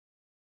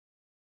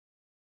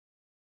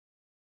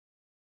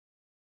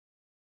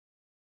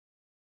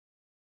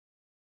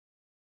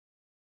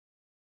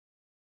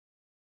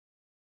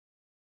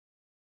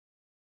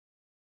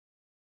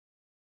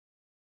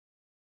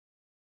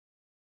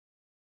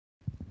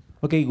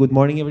Okay, good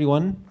morning,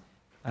 everyone.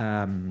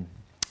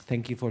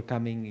 Thank you for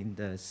coming in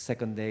the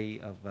second day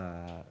of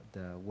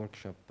the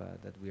workshop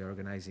that we are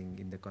organizing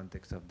in the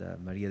context of the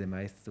María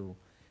deMaeztu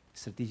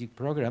strategic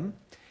program.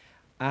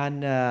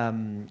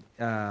 And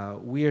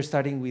we are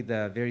starting with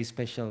a very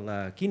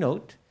special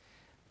keynote.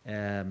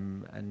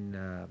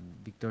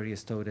 Victoria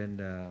Stodden,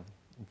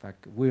 in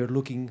fact, we're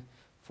looking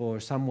for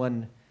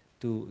someone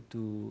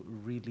to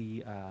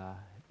really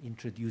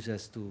introduce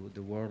us to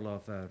the world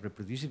of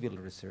reproducible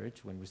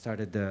research. When we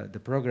started the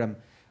program,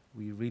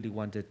 we really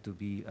wanted to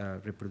be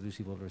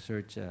reproducible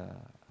research a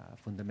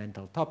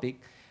fundamental topic,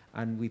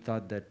 and we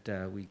thought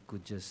that we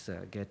could just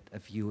get a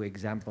few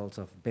examples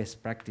of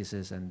best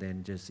practices and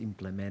then just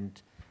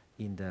implement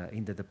in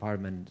the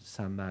department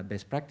some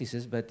best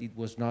practices, but it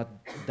was not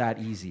that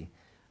easy.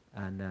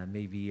 And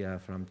maybe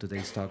from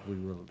today's talk we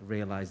will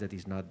realize that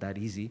it's not that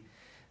easy.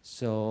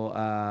 So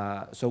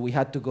we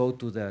had to go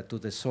to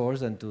the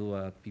source and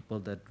to people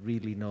that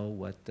really know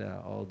what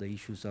all the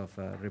issues of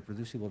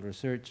reproducible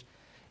research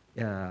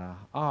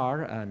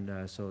are,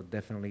 and so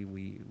definitely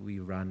we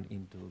run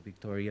into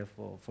Victoria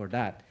for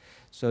that.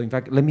 So in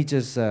fact, let me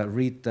just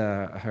read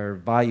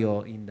her bio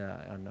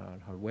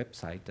on her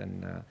website,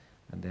 and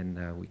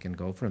then we can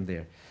go from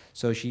there.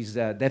 So she's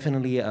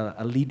definitely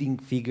a leading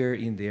figure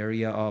in the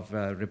area of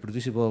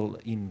reproducible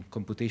in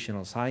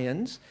computational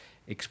science,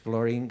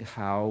 exploring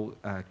how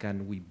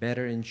can we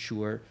better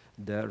ensure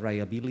the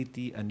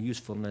reliability and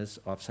usefulness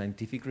of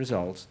scientific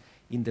results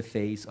in the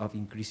face of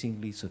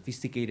increasingly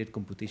sophisticated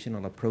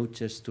computational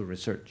approaches to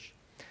research.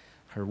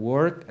 Her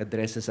work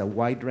addresses a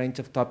wide range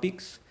of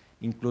topics,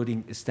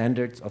 including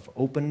standards of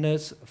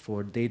openness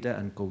for data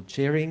and code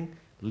sharing,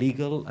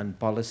 legal and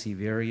policy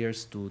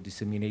barriers to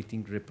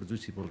disseminating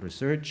reproducible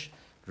research,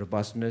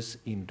 robustness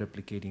in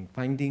replicating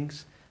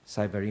findings,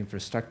 cyber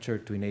infrastructure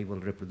to enable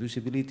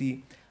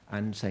reproducibility,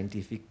 and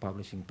scientific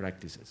publishing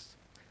practices.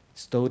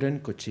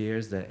 Stodden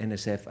co-chairs the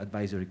NSF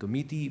Advisory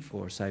Committee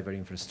for Cyber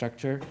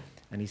Infrastructure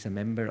and is a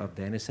member of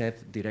the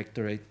NSF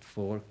Directorate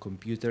for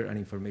Computer and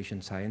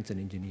Information Science and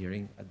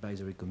Engineering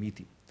Advisory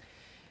Committee.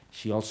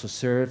 She also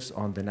serves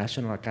on the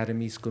National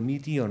Academy's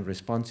Committee on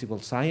Responsible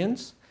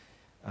Science,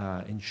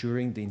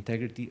 ensuring the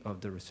integrity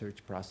of the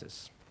research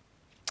process.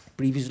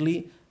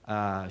 Previously,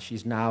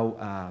 she's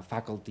now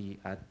faculty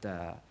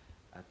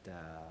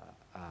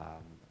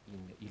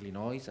in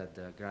Illinois at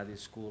the Graduate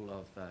School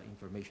of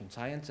Information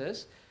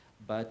Sciences,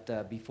 but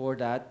before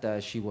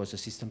that she was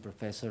assistant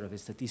professor of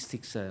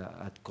statistics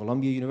at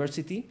Columbia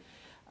University,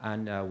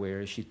 and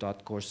where she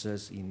taught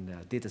courses in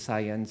data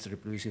science,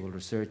 reproducible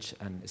research,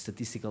 and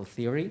statistical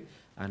theory,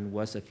 and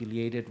was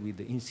affiliated with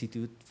the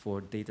Institute for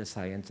Data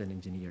Science and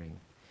Engineering.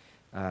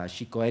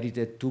 She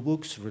co-edited 2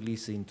 books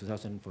released in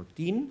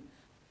 2014,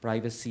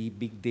 Privacy,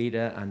 Big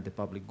Data, and the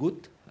Public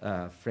Good,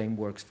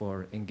 Frameworks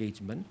for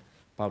Engagement,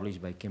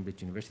 published by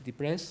Cambridge University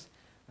Press,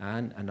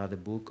 and another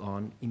book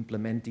on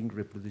implementing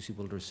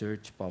reproducible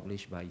research,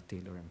 published by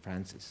Taylor and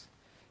Francis.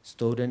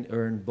 Stodden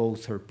earned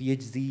both her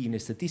PhD in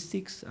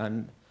statistics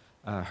and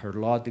her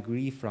law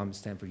degree from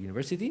Stanford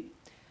University,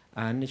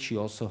 and she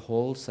also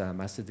holds a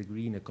master's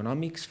degree in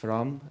economics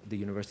from the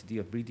University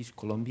of British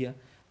Columbia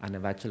and a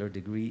bachelor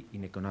degree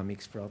in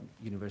economics from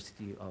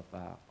University of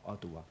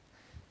Ottawa.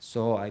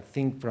 So I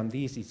think from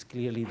this, it's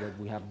clearly that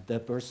we have the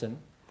person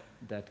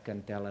that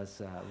can tell us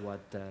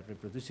what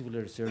reproducible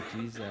research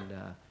is and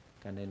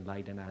can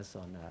enlighten us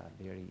on a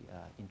very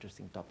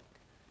interesting topic.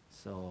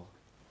 So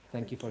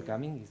thank you for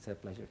coming. It's a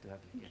pleasure to have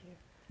you here.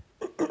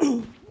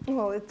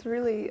 Well, it's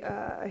really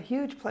a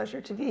huge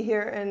pleasure to be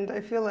here, and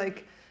I feel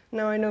like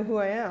now I know who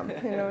I am,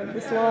 you know,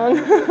 this long.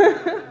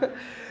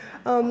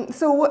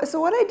 So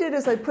what I did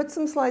is I put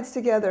some slides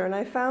together, and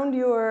I found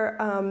your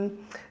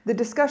the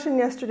discussion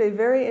yesterday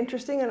very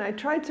interesting, and I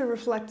tried to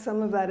reflect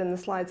some of that in the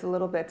slides a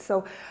little bit.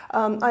 So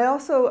I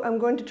also am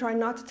going to try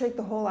not to take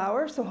the whole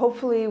hour, so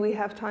hopefully we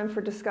have time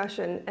for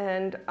discussion.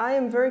 And I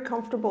am very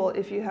comfortable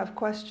if you have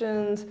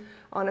questions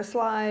on a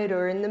slide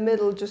or in the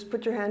middle, just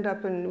put your hand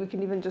up and we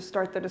can even just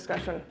start the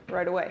discussion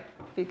right away,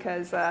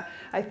 because I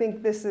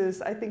think this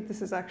is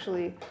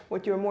actually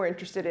what you're more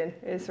interested in,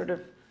 is sort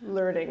of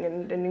learning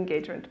and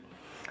engagement.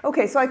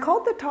 Okay, so I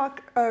called the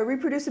talk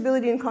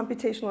Reproducibility in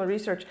Computational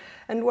Research,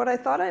 and what I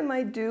thought I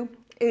might do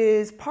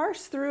is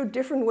parse through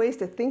different ways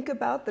to think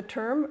about the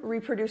term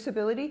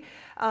reproducibility.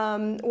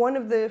 One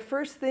of the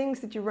first things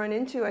that you run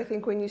into, I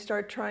think, when you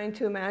start trying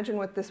to imagine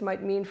what this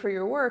might mean for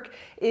your work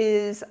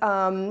is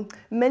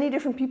many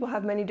different people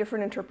have many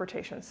different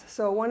interpretations.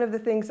 So one of the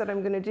things that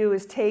I'm going to do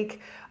is take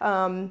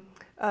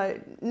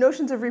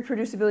notions of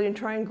reproducibility and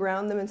try and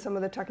ground them in some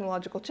of the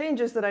technological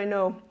changes that I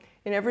know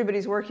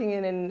everybody's working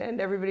in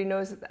and everybody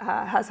knows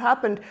has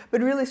happened,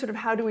 but really sort of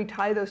how do we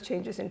tie those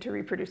changes into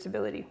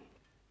reproducibility.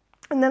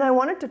 And then I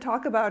wanted to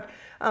talk about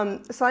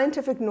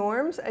scientific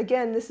norms.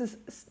 Again, this is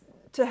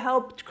to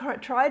help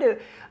try to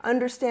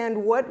understand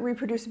what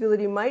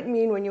reproducibility might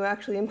mean when you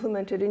actually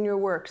implement it in your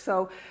work.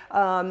 So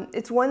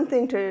it's one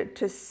thing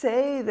to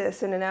say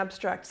this in an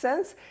abstract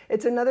sense.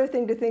 It's another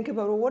thing to think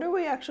about, well, what are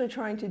we actually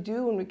trying to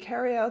do when we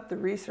carry out the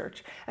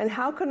research? And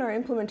how can our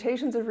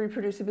implementations of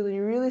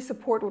reproducibility really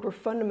support what we're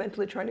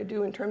fundamentally trying to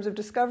do in terms of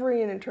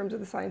discovery and in terms of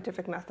the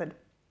scientific method?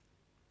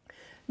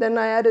 Then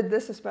I added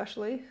this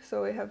especially,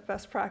 so we have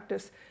best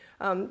practice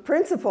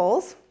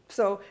principles.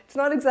 So it's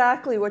not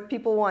exactly what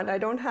people want. I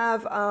don't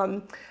have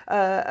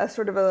a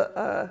sort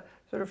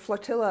of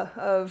flotilla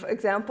of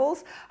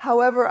examples.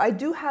 However, I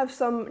do have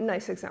some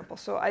nice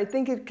examples. So I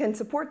think it can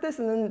support this,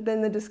 and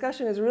then the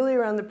discussion is really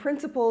around the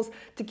principles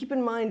to keep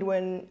in mind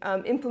when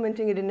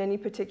implementing it in any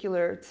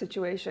particular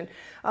situation.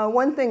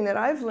 One thing that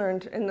I've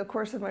learned in the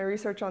course of my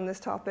research on this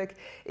topic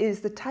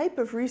is the type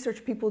of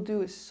research people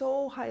do is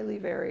so highly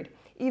varied.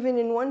 Even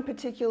in one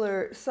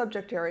particular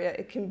subject area,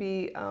 it can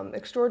be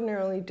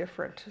extraordinarily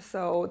different.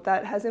 So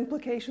that has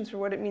implications for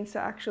what it means to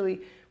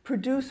actually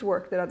produce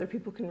work that other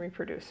people can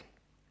reproduce.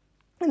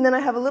 And then I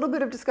have a little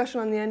bit of discussion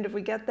on the end, if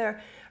we get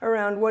there,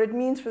 around what it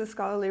means for the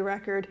scholarly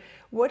record.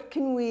 What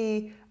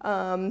mindset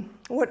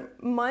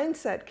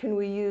can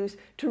we use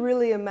to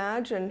really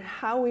imagine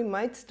how we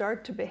might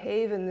start to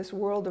behave in this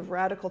world of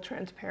radical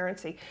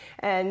transparency?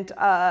 And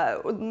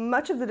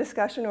much of the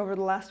discussion over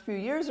the last few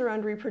years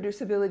around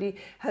reproducibility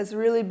has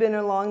really been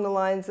along the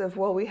lines of,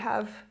 well, we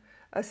have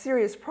a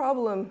serious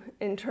problem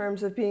in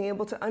terms of being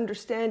able to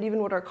understand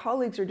even what our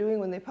colleagues are doing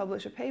when they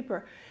publish a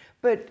paper.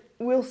 But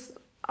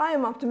I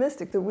am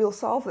optimistic that we'll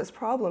solve this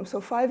problem.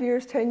 So 5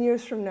 years, 10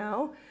 years from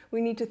now,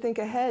 we need to think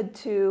ahead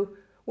to,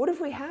 what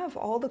if we have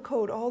all the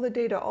code, all the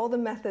data, all the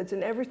methods,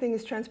 and everything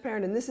is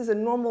transparent, and this is a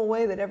normal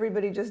way that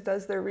everybody just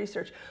does their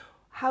research?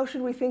 How should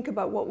we think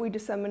about what we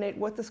disseminate,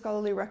 what the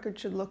scholarly record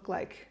should look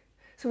like?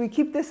 So we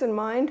keep this in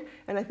mind,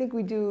 and I think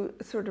we do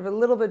sort of a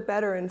little bit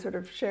better in sort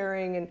of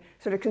sharing and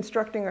sort of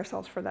constructing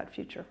ourselves for that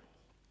future.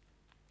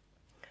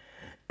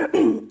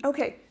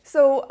 Okay,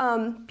 so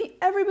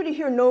everybody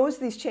here knows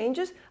these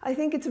changes. I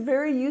think it's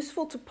very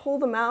useful to pull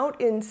them out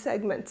in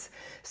segments.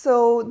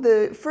 So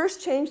the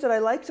first change that I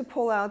like to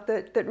pull out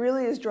that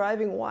really is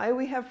driving why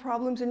we have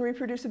problems in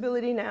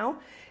reproducibility now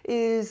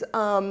is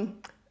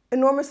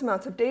enormous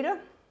amounts of data.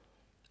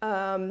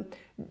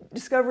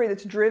 Discovery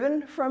that's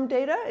driven from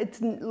data.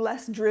 It's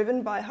less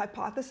driven by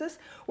hypothesis.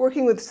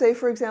 Working with, say,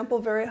 for example,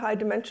 very high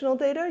dimensional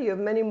data, you have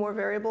many more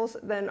variables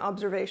than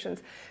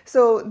observations.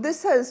 So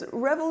this has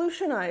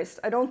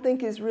revolutionized, I don't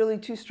think is really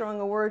too strong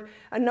a word,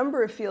 a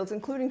number of fields,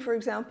 including, for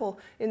example,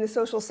 in the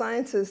social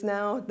sciences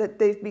now that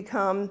they've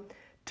become,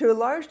 to a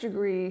large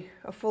degree,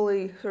 a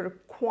fully sort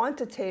of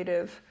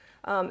quantitative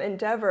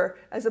endeavor,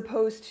 as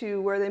opposed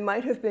to where they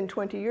might have been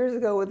 20 years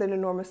ago with an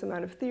enormous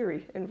amount of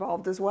theory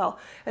involved as well.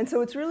 And so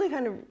it's really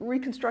kind of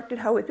reconstructed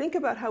how we think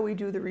about how we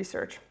do the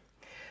research.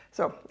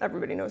 So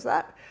everybody knows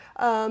that.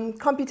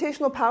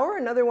 Computational power,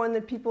 another one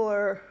that people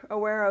are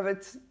aware of.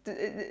 It's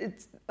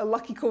a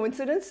lucky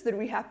coincidence that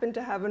we happen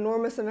to have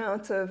enormous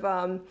amounts of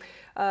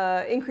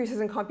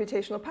increases in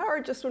computational power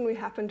just when we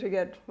happen to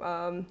get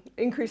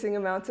increasing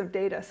amounts of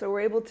data. So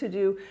we're able to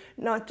do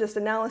not just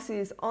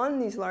analyses on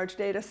these large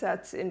data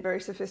sets in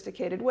very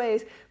sophisticated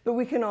ways, but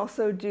we can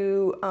also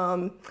do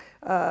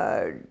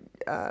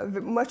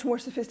much more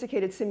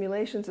sophisticated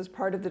simulations as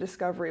part of the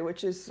discovery,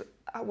 which is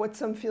what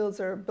some fields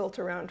are built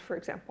around, for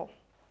example.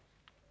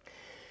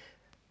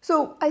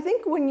 So I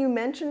think when you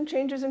mention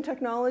changes in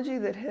technology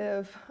that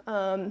have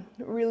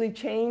really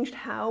changed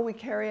how we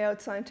carry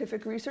out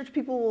scientific research,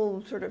 people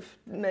will sort of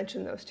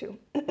mention those two.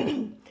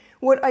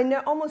 What I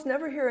almost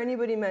never hear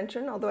anybody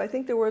mention, although I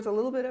think there was a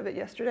little bit of it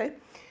yesterday,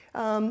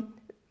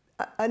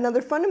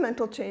 another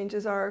fundamental change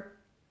is our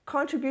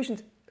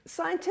contributions.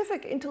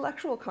 Scientific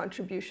intellectual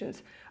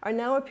contributions are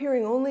now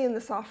appearing only in the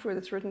software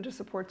that's written to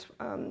support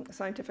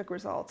scientific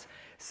results.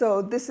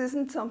 So this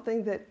isn't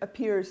something that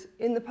appears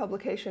in the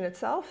publication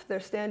itself.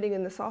 They're standing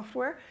in the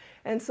software.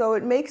 And so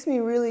it makes me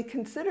really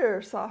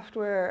consider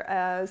software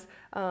as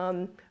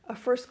a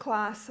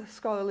first-class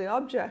scholarly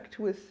object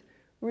with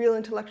real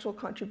intellectual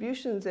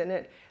contributions in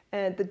it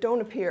and that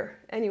don't appear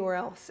anywhere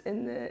else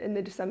in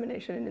the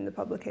dissemination and in the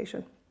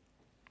publication.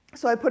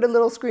 So I put a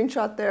little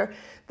screenshot there.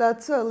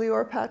 That's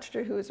Lior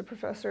Pachter, who is a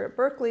professor at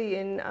Berkeley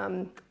in,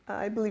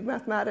 I believe,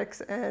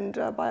 mathematics and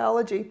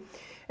biology.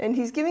 And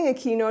he's giving a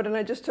keynote, and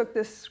I just took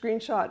this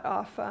screenshot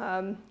off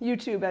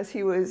YouTube as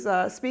he was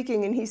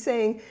speaking. And he's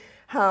saying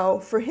how,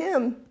 for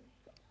him,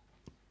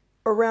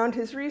 around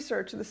his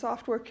research, the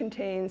software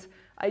contains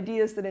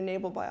ideas that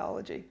enable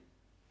biology.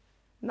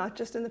 Not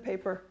just in the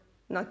paper,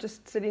 not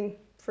just sitting,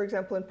 for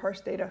example, in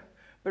parsed data,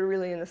 but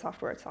really in the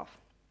software itself.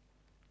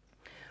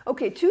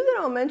 Okay, two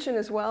that I'll mention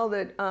as well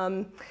that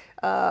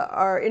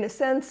are in a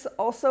sense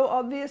also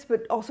obvious,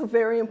 but also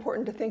very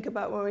important to think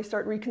about when we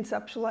start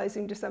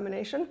reconceptualizing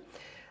dissemination.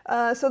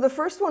 So the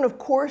first one, of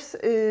course,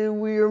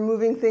 we are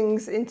moving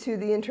things into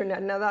the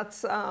internet. Now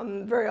that's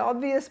very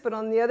obvious, but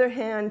on the other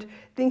hand,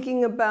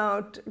 thinking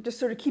about just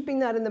sort of keeping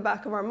that in the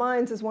back of our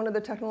minds is one of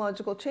the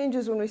technological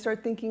changes when we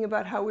start thinking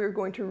about how we're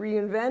going to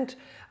reinvent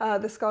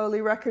the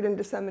scholarly record and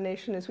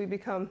dissemination as we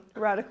become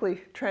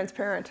radically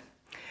transparent.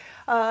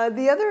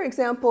 The other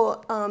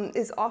example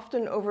is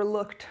often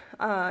overlooked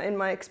in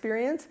my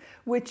experience,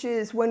 which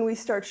is when we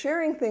start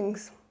sharing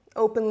things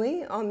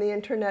openly on the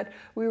internet,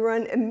 we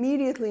run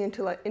immediately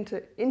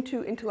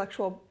into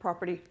intellectual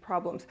property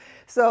problems.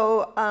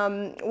 So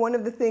one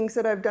of the things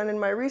that I've done in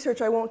my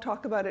research, I won't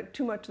talk about it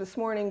too much this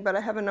morning, but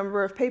I have a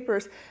number of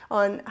papers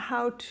on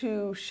how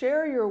to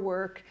share your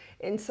work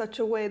in such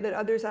a way that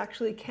others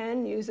actually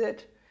can use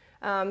it,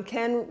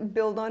 can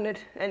build on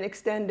it and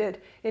extend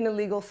it in a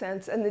legal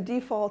sense. And the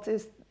default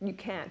is you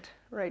can't,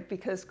 right?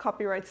 Because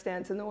copyright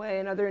stands in the way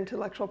and other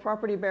intellectual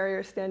property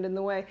barriers stand in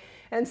the way.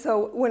 And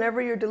so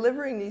whenever you're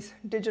delivering these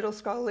digital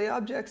scholarly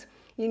objects,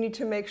 you need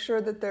to make sure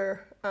that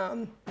they're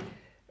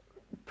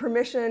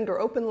permissioned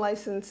or open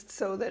licensed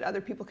so that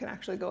other people can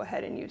actually go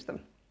ahead and use them.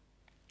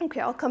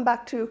 Okay, I'll come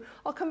back to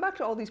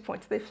all these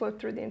points. They flow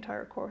through the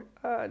entire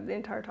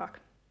talk.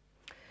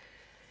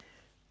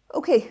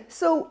 Okay,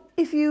 so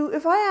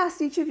if I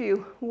asked each of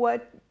you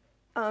what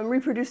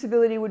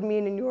reproducibility would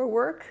mean in your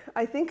work,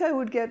 I think I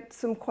would get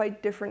some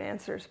quite different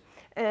answers.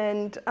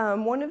 And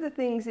one of the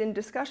things in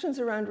discussions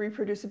around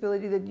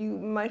reproducibility that you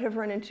might have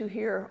run into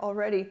here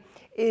already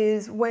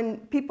is when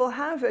people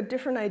have a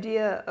different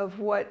idea of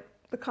what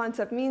the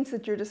concept means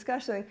that you're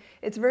discussing,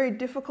 it's very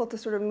difficult to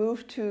sort of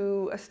move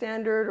to a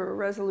standard or a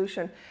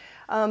resolution.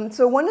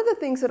 So one of the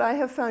things that I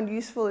have found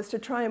useful is to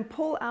try and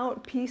pull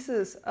out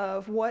pieces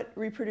of what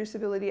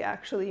reproducibility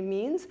actually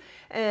means,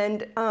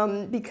 and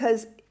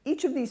because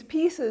each of these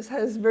pieces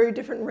has very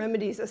different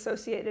remedies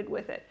associated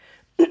with it.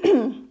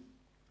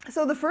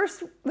 So the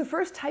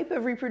first type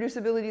of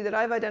reproducibility that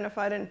I've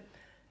identified, and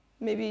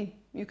maybe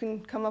you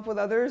can come up with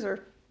others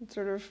or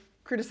sort of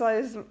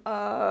criticize,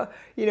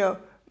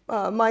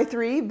 my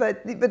three,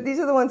 but these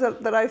are the ones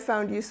that I've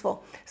found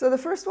useful. So the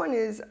first one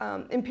is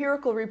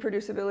empirical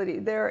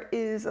reproducibility. There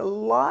is a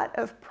lot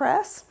of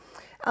press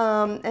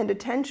and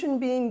attention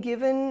being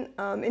given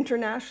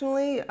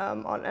internationally,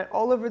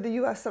 all over the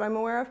US that I'm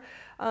aware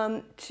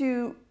of,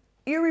 to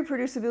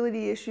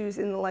irreproducibility issues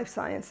in the life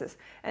sciences.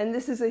 And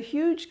this is a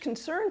huge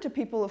concern to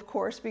people, of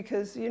course,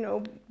 because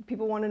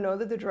people want to know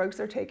that the drugs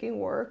they're taking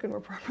work and were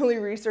properly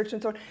researched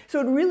and so on. So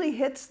it really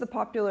hits the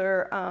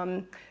popular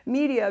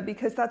media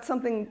because that's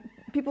something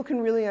people can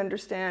really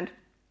understand.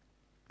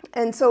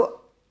 And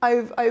so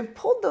I've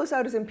pulled those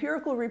out as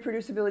empirical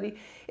reproducibility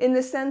in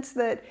the sense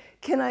that,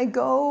 can I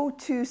go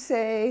to,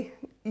 say,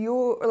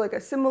 like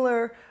a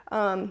similar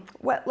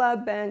wet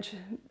lab bench,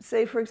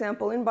 say for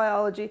example in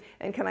biology,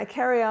 and can I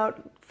carry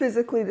out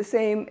physically the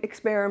same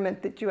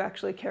experiment that you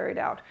actually carried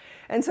out?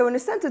 And so in a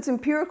sense it's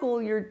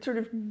empirical, you're sort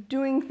of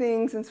doing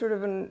things in sort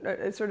of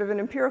an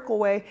empirical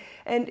way,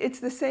 and it's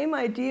the same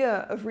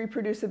idea of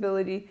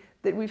reproducibility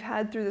that we've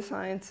had through the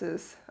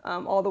sciences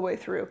all the way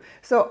through.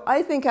 So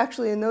I think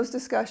actually in those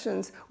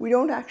discussions we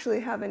don't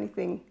actually have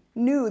anything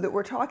new that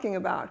we're talking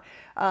about.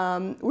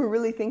 We're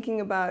really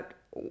thinking about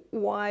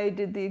why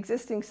did the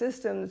existing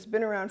system that's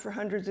been around for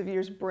hundreds of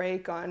years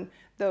break on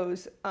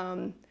those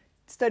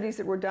studies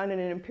that were done in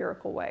an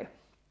empirical way.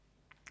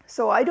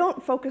 So I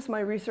don't focus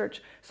my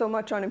research so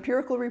much on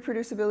empirical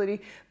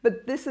reproducibility,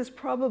 but this is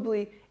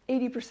probably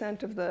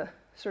 80% of the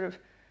sort of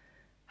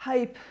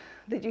hype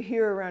that you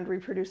hear around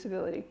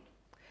reproducibility.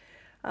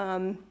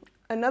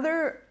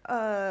 Another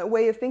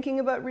way of thinking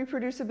about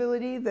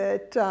reproducibility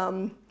that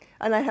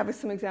and I have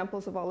some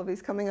examples of all of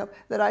these coming up,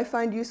 that I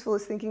find useful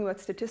is thinking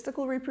about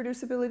statistical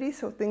reproducibility.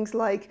 So things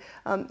like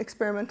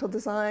experimental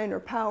design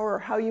or power, or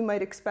how you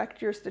might expect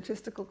your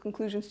statistical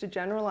conclusions to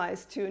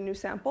generalize to a new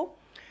sample.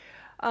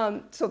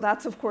 So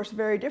that's of course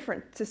very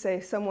different to, say,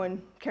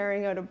 someone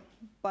carrying out a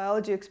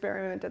biology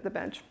experiment at the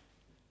bench.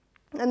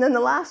 And then the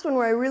last one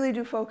where I really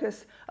do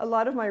focus a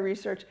lot of my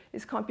research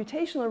is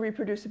computational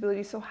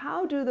reproducibility. So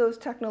how do those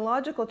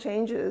technological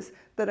changes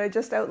that I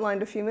just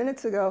outlined a few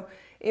minutes ago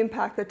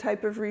impact the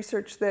type of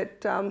research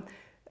that,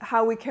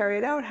 how we carry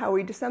it out, how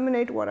we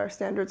disseminate, what our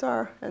standards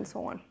are, and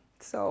so on.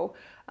 So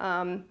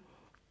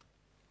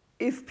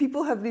if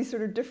people have these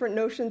sort of different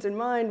notions in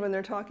mind when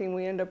they're talking,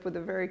 we end up with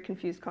a very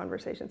confused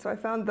conversation. So I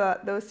found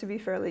those to be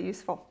fairly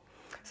useful.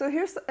 So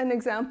here's an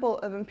example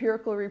of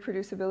empirical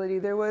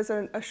reproducibility. There was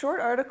a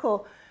short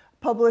article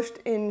published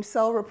in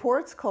Cell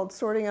Reports called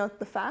Sorting Out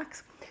the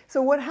Facts.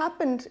 So what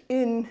happened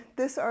in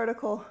this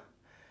article,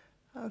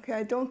 okay,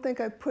 I don't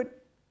think I put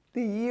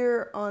the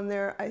year on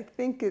there. I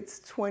think it's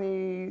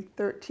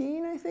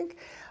 2013, I think.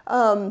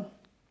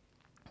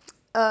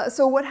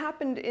 So what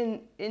happened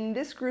in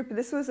this group,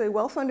 this was a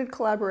well-funded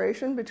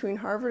collaboration between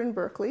Harvard and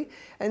Berkeley,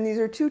 and these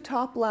are two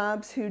top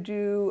labs who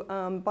do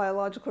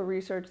biological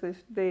research.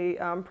 They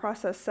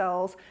process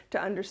cells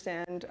to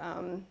understand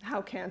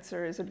how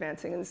cancer is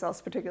advancing in the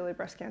cells, particularly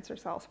breast cancer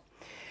cells.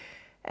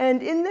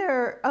 And in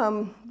their,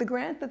 the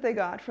grant that they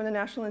got from the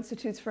National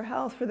Institutes for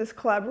Health for this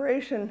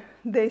collaboration,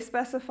 they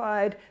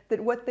specified that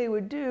what they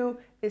would do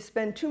is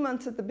spend 2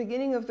 months at the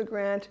beginning of the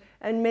grant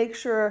and make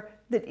sure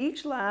that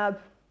each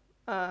lab,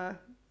 the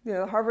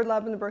Harvard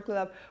lab and the Berkeley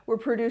lab, were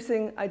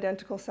producing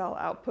identical cell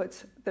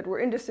outputs that were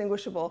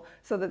indistinguishable,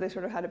 so that they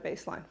sort of had a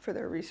baseline for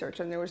their research,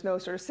 and there was no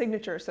sort of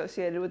signature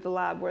associated with the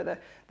lab where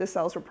the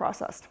cells were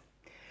processed.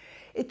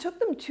 It took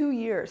them 2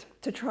 years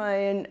to try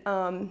and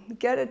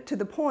get it to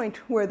the point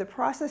where the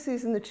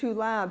processes in the 2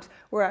 labs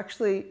were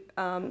actually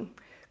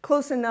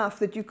close enough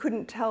that you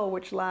couldn't tell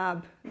which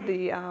lab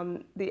the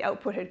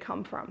output had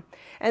come from.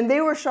 And they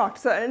were shocked,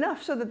 so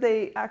enough so that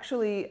they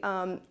actually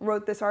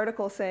wrote this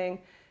article saying,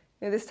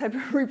 this type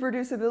of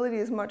reproducibility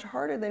is much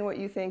harder than what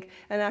you think,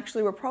 and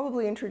actually we're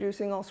probably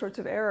introducing all sorts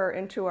of error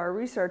into our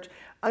research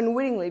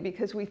unwittingly,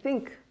 because we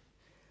think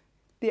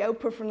the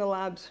output from the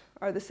labs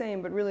are the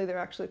same, but really they're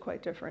actually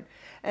quite different.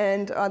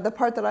 And the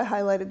part that I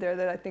highlighted there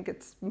that I think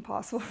it's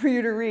impossible for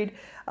you to read,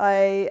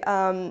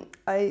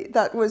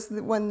 that was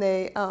when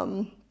they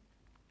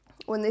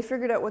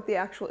figured out what the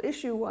actual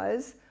issue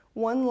was.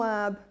 One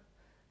lab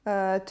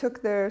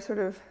took their sort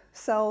of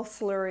cell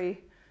slurry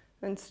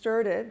and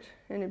stirred it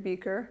in a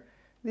beaker.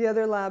 The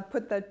other lab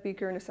put that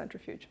beaker in a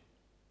centrifuge.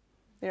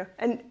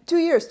 And 2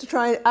 years to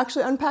try and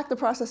actually unpack the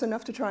process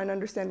enough to try and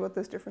understand what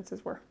those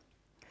differences were.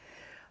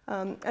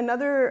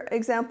 Another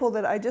example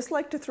that I just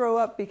like to throw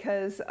up,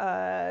 because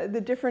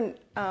the different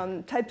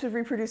types of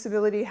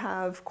reproducibility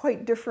have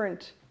quite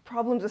different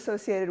problems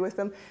associated with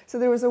them. So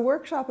there was a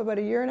workshop about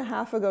 1.5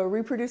 years ago,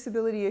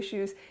 reproducibility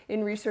issues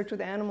in research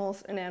with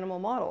animals and animal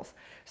models.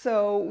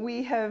 So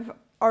we have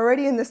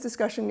already in this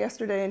discussion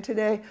yesterday and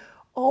today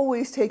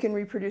always taken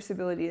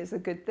reproducibility as a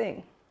good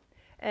thing.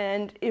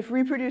 And if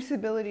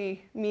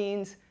reproducibility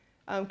means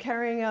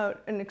carrying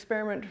out an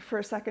experiment for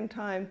a second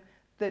time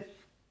that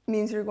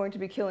means you're going to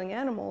be killing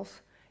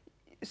animals,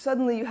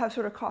 suddenly you have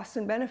sort of costs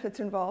and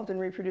benefits involved in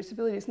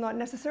reproducibility. It's not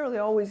necessarily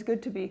always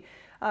good to be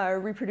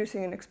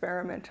reproducing an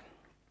experiment.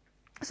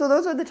 So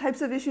those are the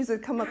types of issues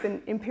that come up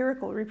in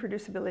empirical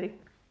reproducibility.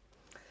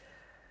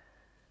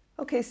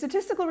 Okay,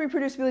 statistical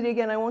reproducibility,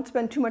 again, I won't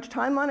spend too much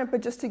time on it,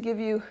 but just to give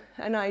you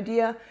an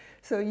idea.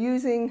 So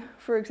using,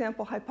 for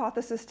example,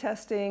 hypothesis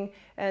testing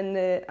and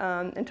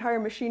the entire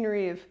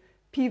machinery of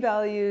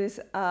p-values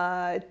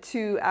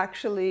to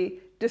actually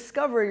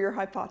discover your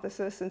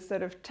hypothesis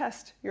instead of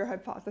test your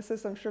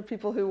hypothesis. I'm sure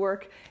people who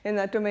work in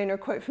that domain are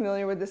quite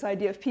familiar with this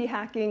idea of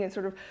p-hacking and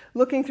sort of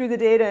looking through the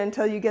data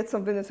until you get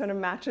something that sort of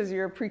matches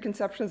your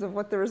preconceptions of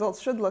what the results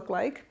should look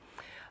like.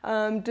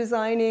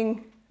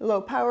 Designing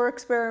low-power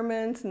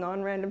experiments,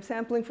 non-random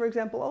sampling, for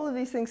example, all of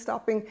these things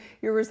stopping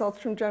your results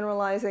from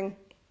generalizing.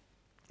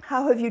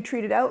 How have you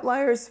treated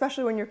outliers,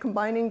 especially when you're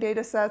combining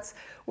data sets?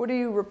 What are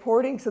you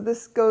reporting? So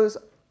this goes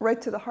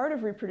right to the heart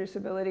of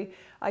reproducibility.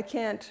 I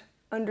can't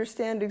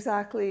understand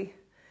exactly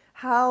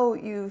how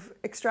you've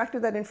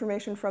extracted that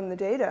information from the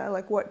data,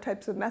 like what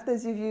types of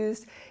methods you've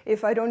used,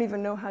 if I don't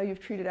even know how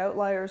you've treated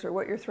outliers or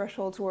what your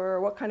thresholds were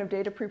or what kind of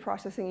data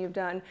pre-processing you've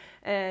done.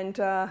 And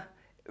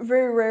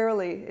very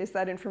rarely is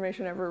that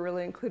information ever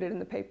really included in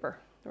the paper,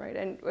 right?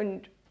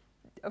 And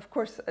of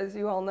course, as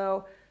you all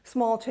know,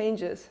 small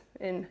changes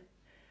in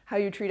how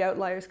you treat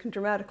outliers can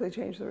dramatically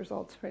change the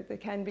results, right? They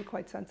can be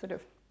quite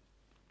sensitive.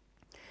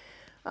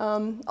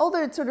 All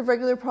the sort of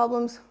regular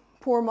problems,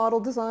 poor model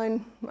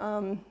design,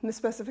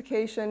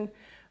 misspecification,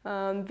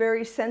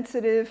 very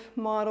sensitive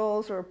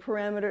models or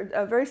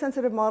very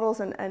sensitive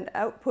models and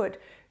output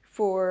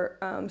for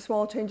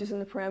small changes in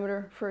the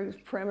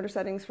parameter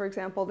settings, for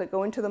example, that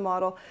go into the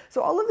model.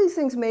 So all of these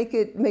things make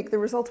the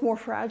results more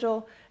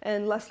fragile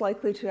and less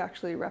likely to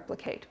actually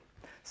replicate.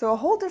 So a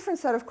whole different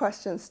set of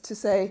questions to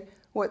say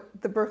what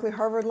the Berkeley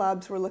Harvard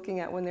labs were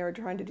looking at when they were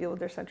trying to deal with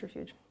their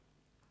centrifuge.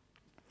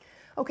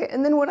 Okay,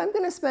 and then what I'm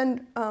going to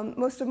spend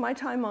most of my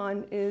time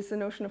on is the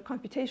notion of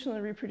computational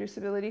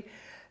reproducibility.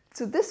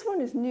 So this one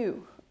is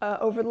new.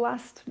 Over the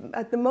last,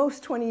 at the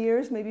most 20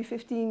 years, maybe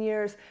 15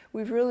 years,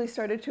 we've really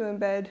started to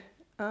embed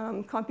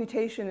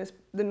computation as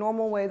the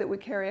normal way that we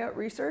carry out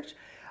research.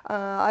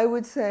 I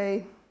would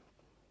say,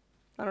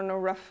 I don't know,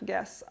 rough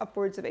guess,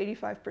 upwards of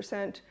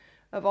 85%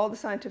 of all the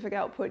scientific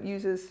output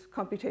uses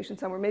computation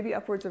somewhere, maybe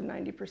upwards of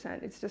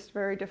 90%. It's just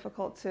very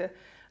difficult to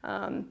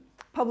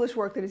publish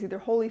work that is either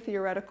wholly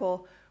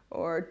theoretical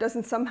or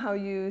doesn't somehow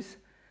use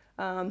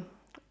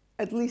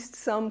at least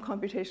some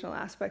computational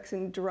aspects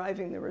in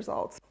deriving the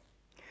results.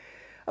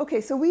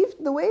 Okay, so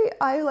the way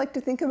I like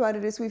to think about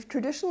it is we've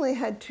traditionally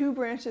had 2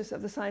 branches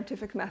of the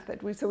scientific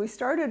method. So we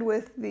started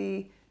with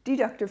the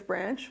deductive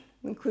branch,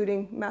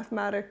 including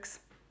mathematics,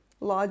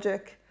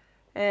 logic,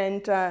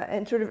 and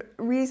sort of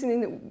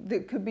reasoning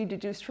that could be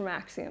deduced from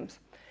axioms.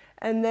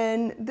 And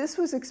then this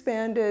was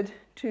expanded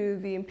to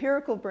the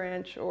empirical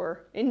branch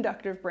or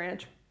inductive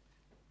branch.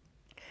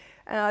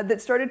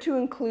 that started to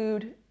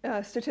include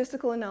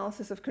statistical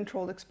analysis of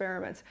controlled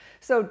experiments.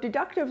 So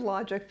deductive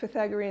logic,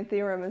 Pythagorean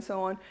theorem, and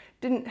so on,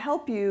 didn't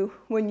help you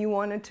when you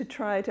wanted to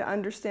try to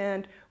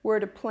understand where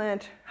to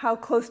plant, how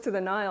close to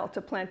the Nile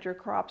to plant your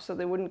crops so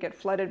they wouldn't get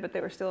flooded, but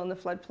they were still in the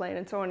floodplain,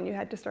 and so on, and you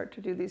had to start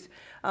to do these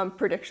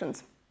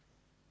predictions.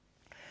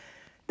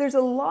 There's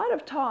a lot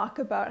of talk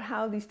about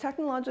how these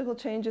technological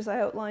changes I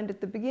outlined at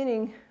the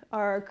beginning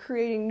are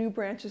creating new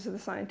branches of the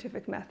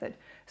scientific method.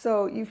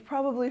 So you've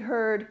probably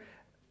heard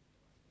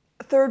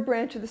a third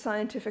branch of the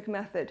scientific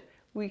method.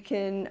 We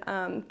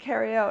can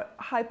carry out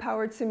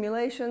high-powered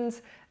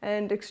simulations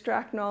and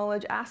extract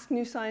knowledge, ask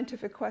new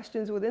scientific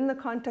questions within the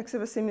context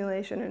of a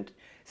simulation, and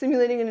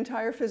simulating an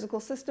entire physical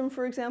system,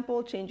 for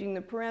example, changing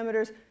the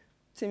parameters,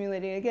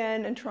 simulating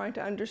again, and trying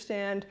to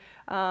understand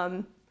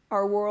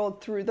our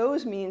world through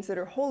those means that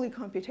are wholly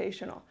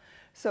computational.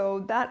 So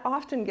that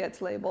often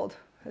gets labeled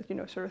as,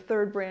 sort of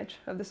third branch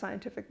of the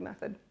scientific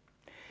method.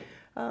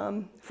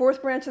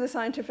 Fourth branch of the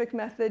scientific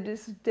method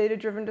is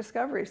data-driven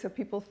discovery. So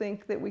people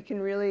think that we can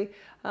really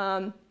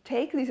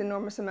take these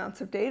enormous amounts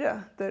of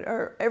data that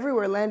are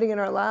everywhere landing in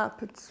our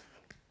lap. It's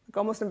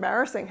almost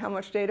embarrassing how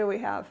much data we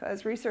have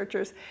as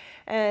researchers,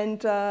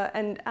 and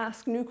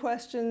ask new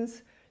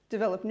questions,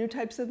 develop new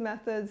types of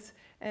methods,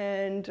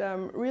 and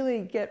really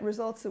get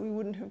results that we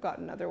wouldn't have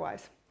gotten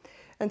otherwise.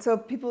 And so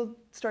people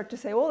start to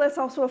say, well, that's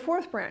also a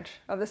fourth branch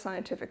of the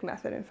scientific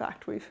method. In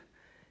fact, we've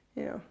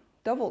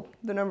doubled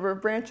the number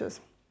of branches.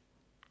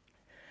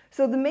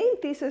 So the main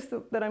thesis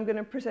that I'm going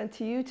to present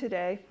to you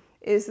today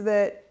is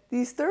that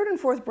these third and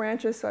fourth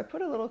branches, so I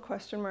put a little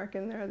question mark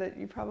in there that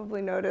you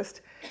probably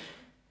noticed,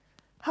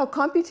 how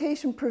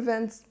computation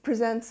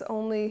presents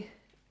only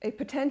a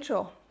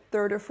potential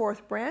third or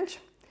fourth branch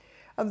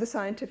of the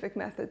scientific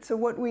method. So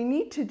what we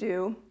need to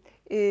do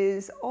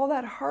is all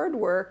that hard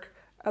work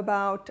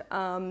about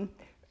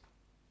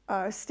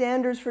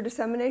standards for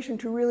dissemination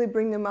to really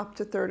bring them up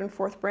to third and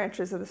fourth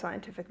branches of the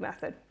scientific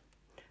method.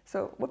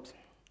 So, whoops.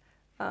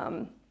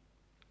 I'll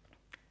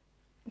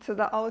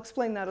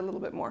explain that a little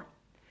bit more.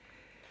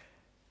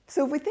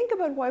 So if we think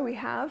about why we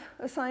have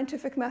a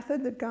scientific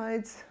method that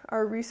guides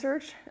our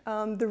research,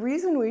 the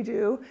reason we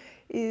do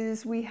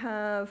is we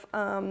have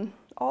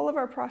all of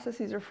our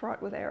processes are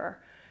fraught with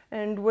error.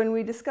 And when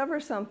we discover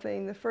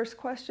something, the first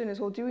question is,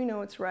 well, do we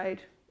know it's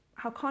right?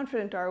 How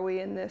confident are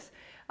we in this?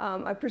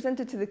 I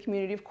presented to the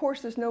community. Of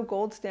course, there's no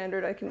gold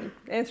standard.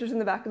 Answers in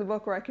the back of the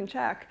book where I can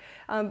check.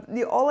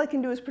 All I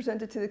can do is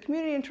present it to the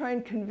community and try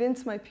and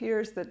convince my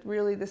peers that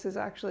really this is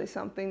actually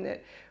something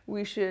that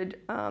we should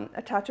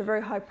attach a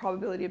very high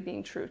probability of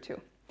being true to.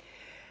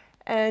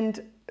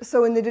 And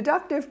so in the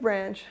deductive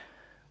branch,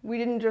 we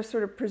didn't just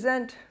sort of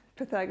present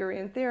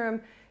Pythagorean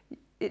theorem.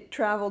 It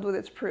traveled with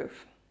its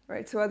proof.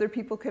 Right? So other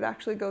people could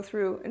actually go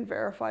through and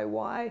verify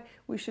why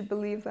we should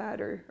believe that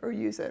or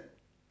use it.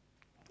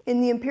 In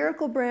the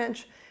empirical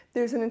branch,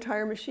 there's an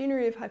entire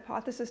machinery of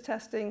hypothesis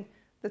testing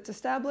that's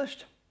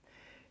established.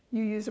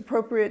 You use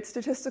appropriate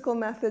statistical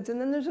methods, and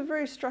then there's a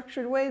very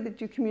structured way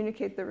that you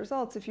communicate the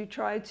results. If you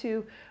try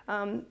to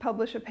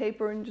publish a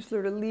paper and just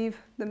sort of leave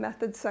the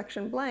methods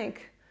section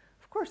blank,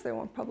 of course they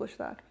won't publish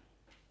that.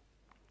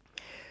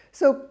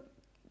 So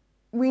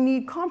we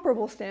need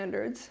comparable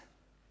standards.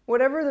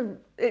 Whatever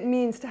it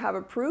means to have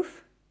a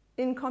proof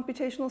in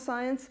computational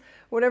science,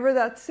 whatever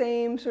that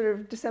same sort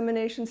of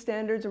dissemination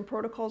standards and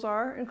protocols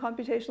are in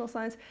computational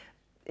science,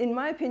 in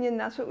my opinion,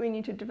 that's what we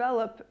need to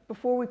develop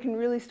before we can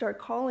really start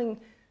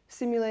calling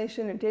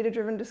simulation and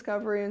data-driven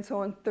discovery and so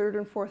on third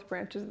and fourth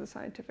branches of the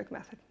scientific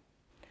method.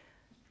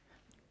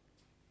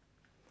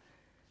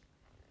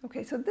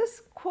 Okay, so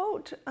this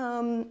quote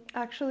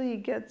actually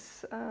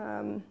gets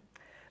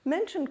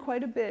mentioned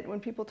quite a bit when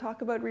people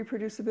talk about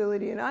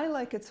reproducibility, and I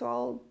like it,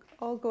 so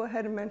I'll go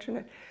ahead and mention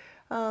it.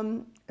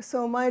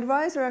 So my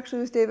advisor actually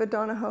was David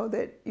Donahoe,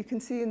 that you can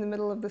see in the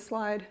middle of the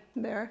slide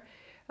there.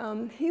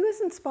 He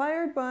was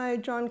inspired by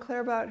John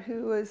Claerbout,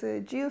 who was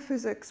a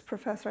geophysics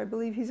professor. I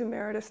believe he's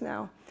emeritus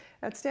now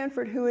at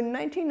Stanford, who in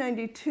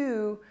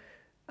 1992,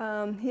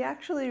 he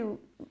actually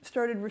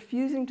started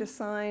refusing to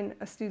sign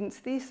a student's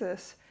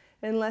thesis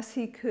unless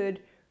he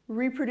could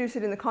reproduce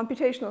it in the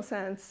computational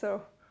sense.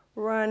 So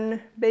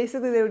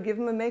basically they would give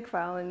him a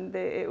makefile and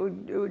it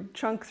would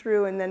chunk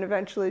through and then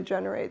eventually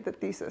generate the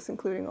thesis,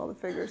 including all the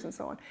figures and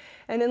so on.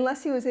 And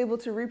unless he was able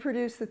to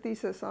reproduce the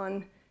thesis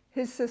on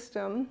his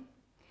system,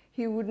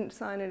 he wouldn't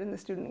sign it and the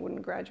student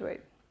wouldn't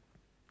graduate.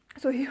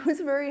 So he was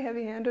very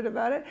heavy-handed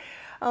about it.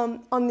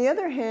 On the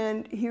other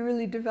hand, he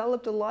really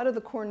developed a lot of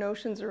the core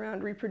notions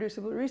around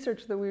reproducible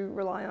research that we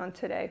rely on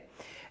today.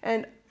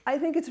 And I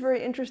think it's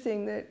very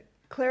interesting that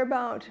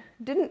Claerbout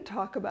didn't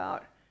talk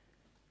about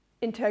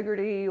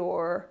integrity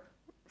or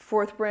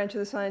fourth branch of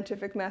the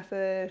scientific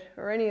method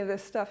or any of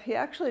this stuff. He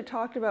actually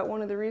talked about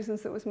one of the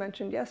reasons that was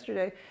mentioned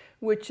yesterday,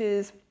 which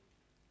is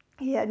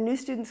he had new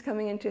students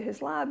coming into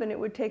his lab and it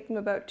would take them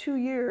about 2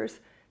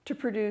 years to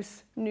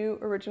produce new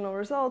original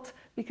results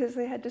because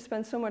they had to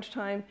spend so much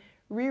time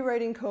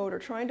rewriting code or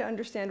trying to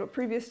understand what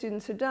previous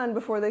students had done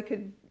before they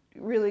could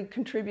really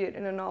contribute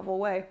in a novel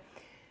way.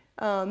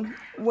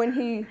 when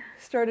he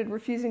started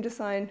refusing to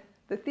sign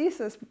the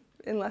thesis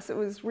unless it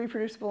was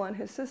reproducible on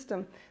his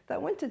system,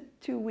 that went to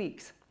 2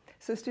 weeks.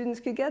 So students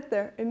could get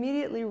there,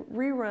 immediately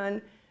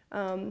rerun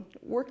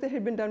work that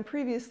had been done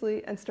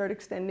previously and start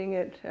extending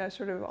it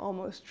sort of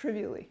almost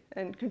trivially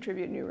and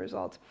contribute new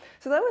results.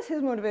 So that was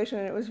his motivation,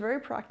 and it was very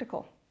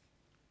practical.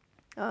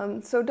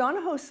 So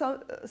Donahoe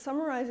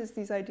summarizes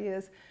these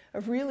ideas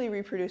of really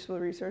reproducible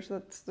research,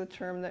 that's the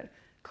term that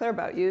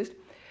Claerbout used,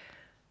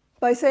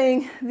 by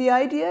saying the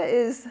idea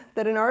is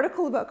that an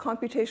article about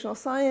computational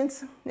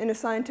science in a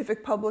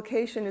scientific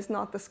publication is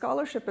not the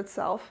scholarship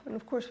itself. And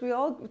of course,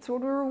 it's what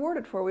we're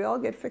rewarded for. We all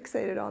get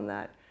fixated on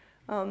that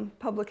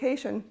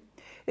publication.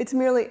 It's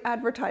merely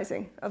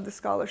advertising of the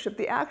scholarship.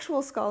 The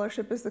actual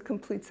scholarship is the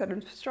complete set of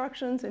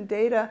instructions and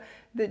data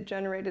that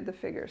generated the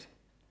figures.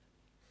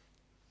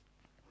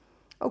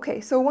 Okay,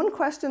 so one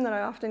question that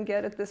I often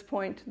get at this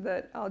point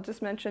that I'll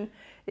just mention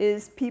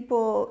is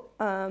people,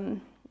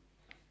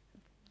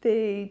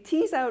 they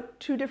tease out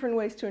 2 different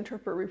ways to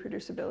interpret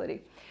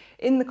reproducibility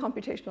in the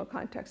computational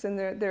context, and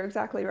they're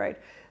exactly right.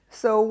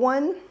 So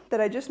one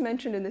that I just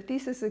mentioned in the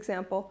thesis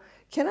example,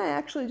 can I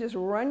actually just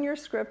run your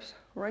scripts,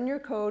 run your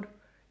code,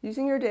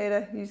 using your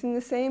data, using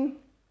the same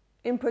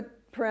input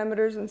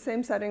parameters and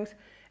same settings,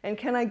 and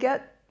can I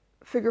get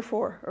figure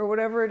 4 or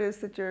whatever it is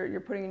that you're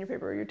putting in your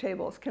paper or your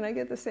tables? Can I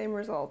get the same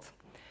results?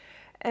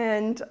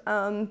 And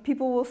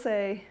people will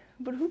say,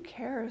 but who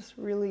cares,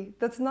 really?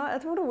 That's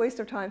not a waste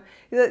of time.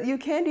 You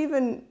can't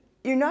even,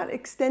 you're not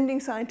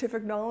extending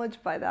scientific knowledge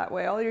by that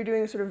way. All you're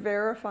doing is sort of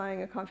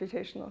verifying a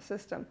computational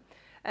system.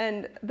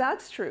 And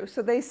that's true.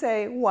 So they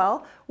say,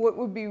 well, what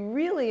would be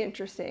really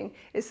interesting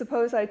is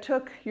suppose I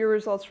took your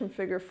results from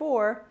figure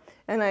 4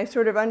 and I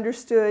sort of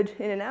understood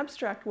in an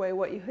abstract way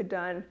what you had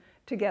done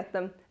to get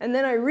them. And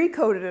then I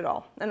recoded it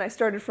all. And I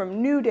started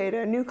from new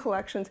data, new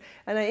collections,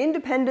 and I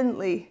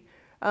independently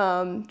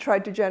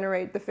tried to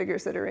generate the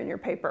figures that are in your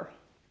paper.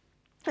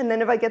 And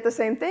then if I get the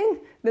same thing,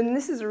 then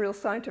this is a real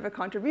scientific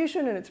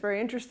contribution and it's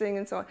very interesting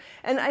and so on.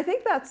 And I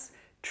think that's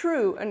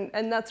true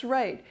and that's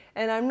right.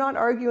 And I'm not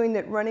arguing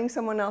that running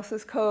someone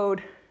else's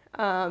code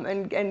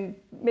and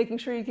making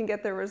sure you can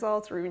get their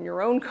results, or even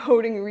your own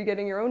coding and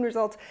getting your own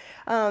results,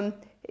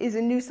 is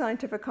a new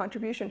scientific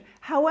contribution.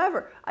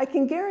 However, I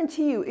can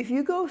guarantee you, if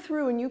you go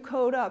through and you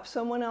code up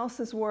someone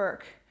else's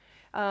work,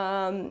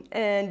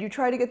 and you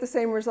try to get the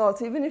same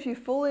results, even if you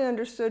fully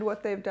understood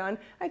what they've done,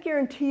 I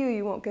guarantee you,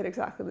 you won't get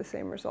exactly the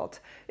same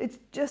results. It's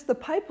just the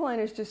pipeline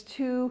is just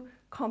too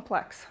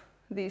complex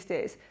these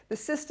days. The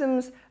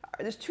systems,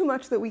 there's too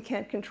much that we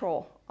can't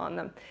control on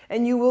them,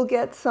 and you will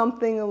get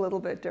something a little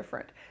bit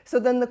different. So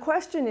then the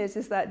question is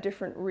that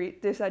difference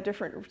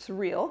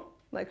real?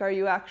 Like, are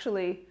you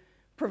actually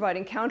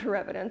providing counter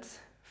evidence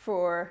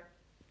for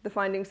the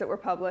findings that were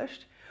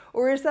published?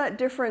 Or is that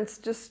difference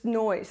just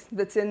noise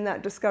that's in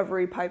that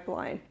discovery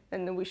pipeline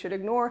and that we should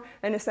ignore,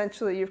 and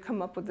essentially you've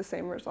come up with the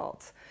same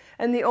results?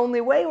 And the only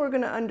way we're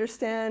going to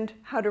understand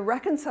how to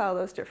reconcile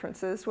those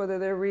differences, whether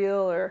they're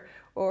real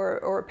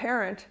or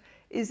apparent,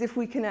 is if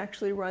we can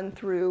actually run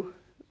through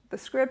the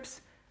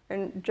scripts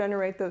and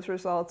generate those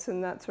results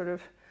in that sort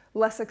of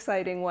less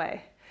exciting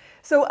way.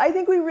 So I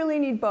think we really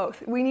need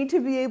both. We need to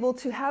be able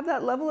to have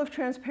that level of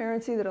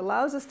transparency that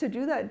allows us to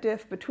do that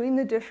diff between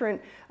the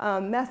different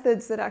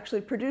methods that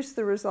actually produce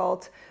the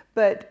result.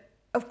 But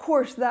of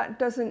course, that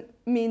doesn't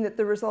mean that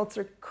the results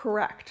are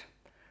correct,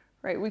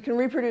 right? We can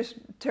reproduce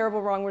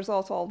terrible wrong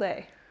results all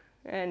day,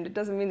 and it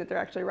doesn't mean that they're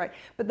actually right.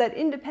 But that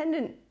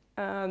independent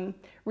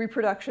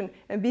reproduction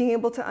and being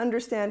able to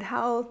understand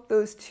how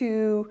those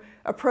 2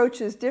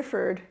 approaches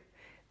differed,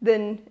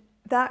 then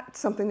that's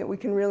something that we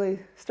can really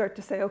start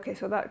to say, okay,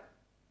 so that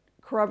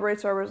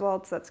corroborates our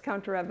results, that's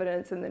counter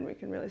evidence, and then we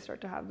can really start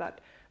to have that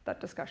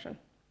discussion.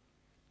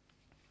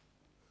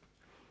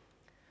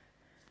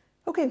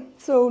 Okay,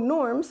 so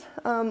norms.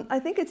 I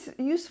think it's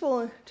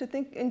useful to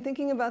think, in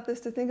thinking about this,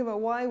 to think about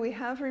why we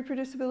have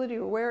reproducibility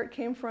or where it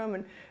came from,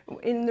 and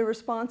in the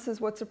responses,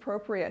 what's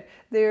appropriate.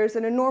 There's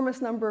an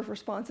enormous number of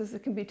responses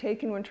that can be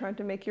taken when trying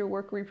to make your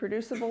work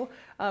reproducible,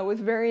 with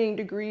varying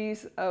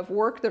degrees of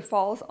work that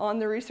falls on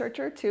the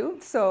researcher too.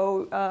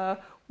 So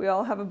we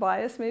all have a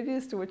bias maybe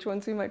as to which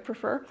ones we might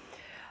prefer.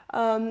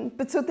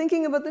 But so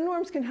thinking about the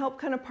norms can help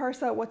kind of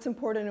parse out what's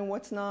important and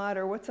what's not,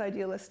 or what's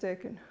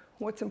idealistic and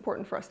what's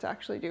important for us to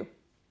actually do.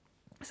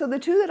 So the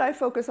 2 that I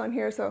focus on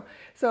here, so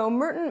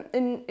Merton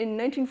in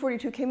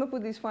 1942 came up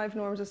with these 5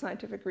 norms of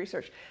scientific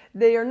research.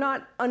 They are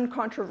not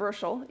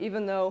uncontroversial,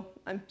 even though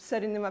I'm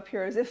setting them up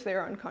here as if they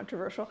are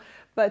uncontroversial,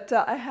 but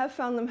I have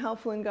found them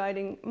helpful in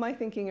guiding my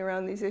thinking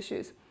around these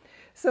issues.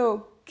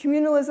 So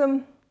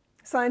communalism,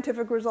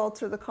 scientific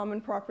results are the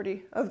common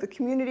property of the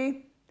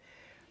community.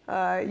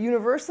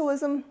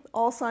 Universalism,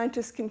 all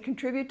scientists can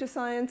contribute to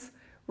science,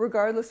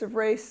 regardless of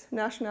race,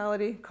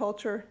 nationality,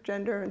 culture,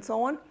 gender, and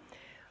so on.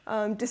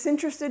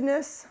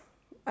 Disinterestedness,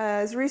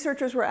 as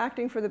researchers were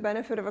acting for the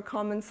benefit of a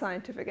common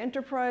scientific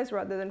enterprise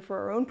rather than for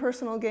our own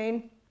personal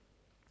gain.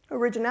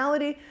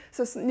 Originality,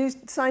 so new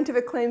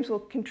scientific claims will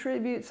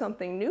contribute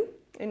something new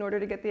in order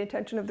to get the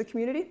attention of the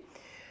community.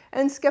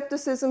 And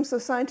skepticism, so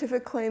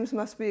scientific claims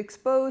must be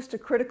exposed to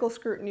critical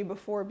scrutiny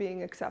before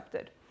being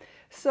accepted.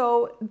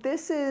 So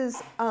this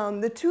is,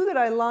 the two that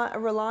I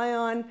rely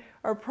on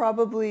are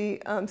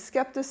probably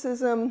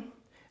skepticism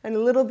and a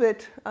little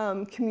bit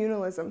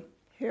communalism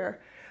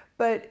here.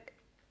 But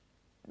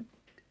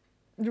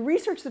the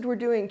research that we're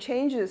doing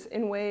changes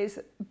in ways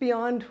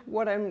beyond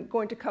what I'm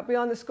going to cut,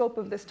 beyond the scope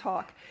of this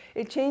talk.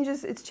 It's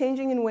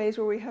changing in ways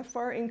where we have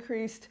far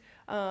increased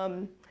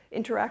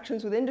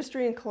interactions with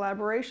industry and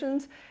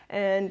collaborations,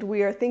 and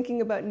we are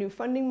thinking about new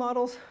funding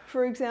models,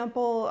 for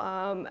example,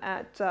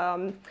 at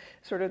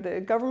sort of the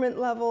government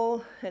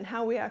level and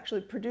how we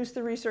actually produce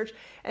the research.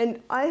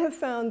 And I have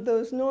found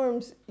those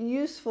norms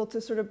useful to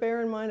sort of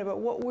bear in mind about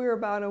what we're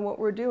about and what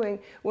we're doing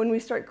when we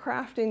start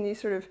crafting these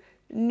sort of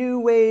new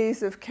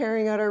ways of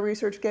carrying out our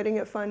research, getting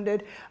it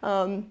funded.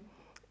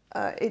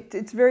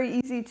 It's very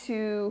easy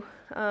to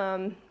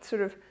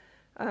sort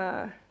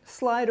of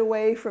slide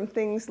away from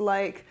things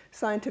like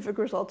scientific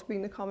results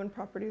being the common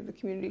property of the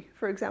community,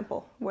 for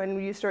example,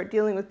 when you start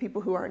dealing with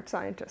people who aren't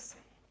scientists.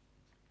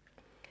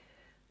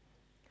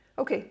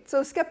 Okay,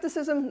 so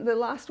skepticism, the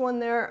last one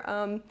there,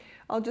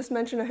 I'll just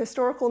mention a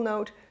historical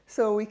note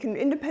so we can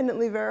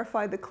independently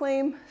verify the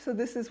claim. So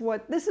this is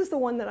the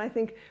one that I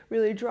think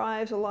really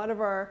drives a lot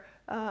of our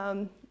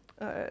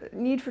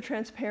need for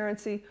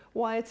transparency,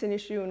 why it's an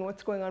issue, and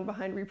what's going on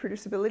behind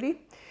reproducibility.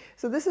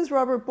 So this is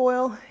Robert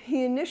Boyle.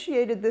 He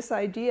initiated this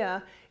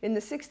idea in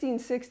the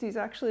 1660s,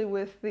 actually,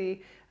 with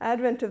the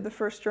advent of the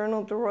first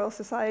journal of the Royal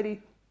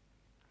Society.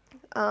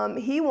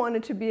 He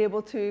wanted to be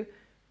able to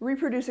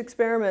reproduce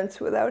experiments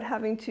without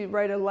having to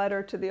write a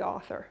letter to the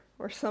author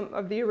or some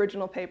of the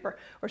original paper,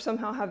 or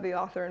somehow have the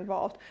author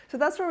involved. So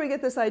that's where we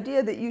get this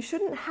idea that you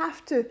shouldn't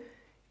have to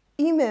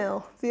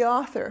email the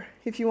author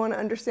if you want to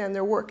understand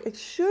their work. It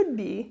should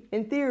be,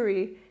 in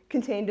theory,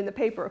 contained in the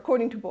paper,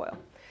 according to Boyle.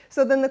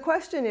 So then the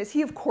question is,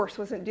 he of course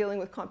wasn't dealing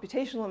with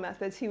computational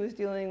methods, he was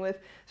dealing with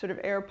sort of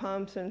air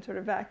pumps and sort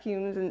of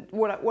vacuums and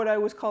what I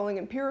was calling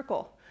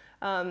empirical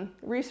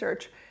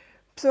research.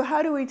 So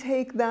how do we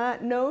take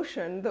that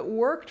notion that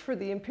worked for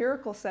the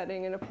empirical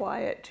setting and apply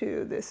it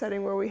to the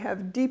setting where we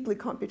have deeply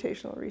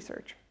computational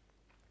research?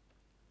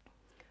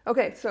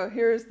 Okay, so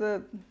here's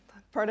the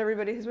part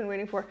everybody has been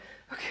waiting for.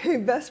 Okay,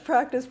 best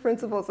practice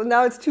principles. And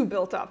now it's too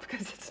built up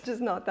because it's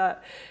just not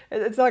that,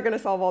 it's not going to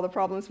solve all the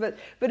problems. But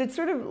it's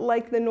sort of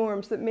like the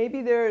norms, that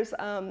maybe there's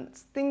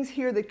things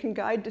here that can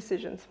guide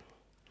decisions.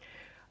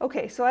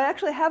 Okay, so I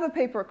actually have a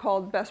paper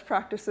called Best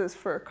Practices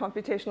for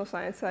Computational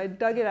Science. I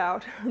dug it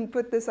out and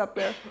put this up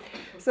there.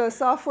 So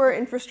software,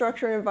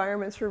 infrastructure, and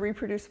environments for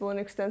reproducible and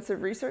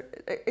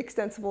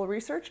extensible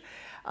research.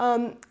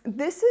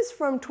 This is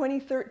from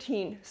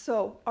 2013,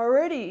 so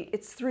already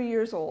it's 3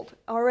 years old.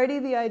 Already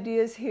the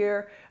ideas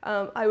here,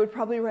 I would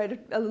probably write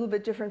a little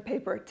bit different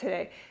paper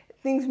today.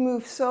 Things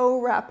move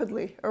so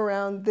rapidly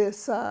around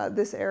this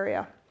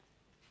area.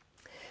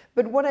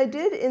 But what I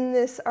did in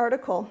this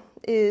article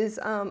is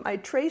I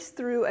traced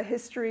through a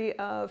history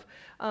of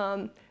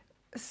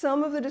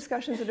some of the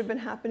discussions that have been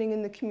happening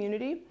in the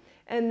community,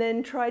 and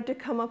then tried to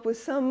come up with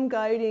some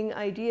guiding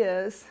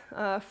ideas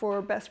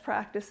for best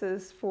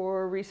practices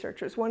for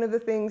researchers. One of the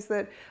things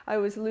that I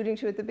was alluding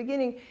to at the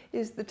beginning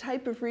is the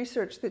type of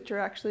research that you're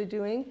actually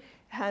doing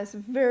has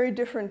very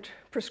different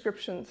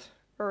prescriptions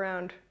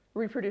around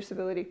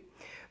reproducibility.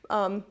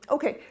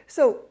 Okay,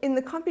 so in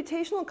the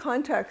computational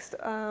context,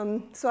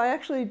 so I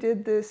actually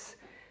did this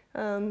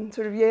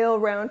sort of Yale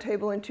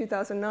roundtable in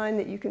 2009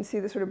 that you can see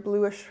the sort of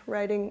bluish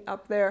writing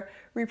up there,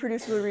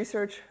 reproducible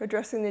research,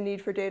 addressing the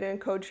need for data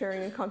and code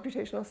sharing in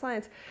computational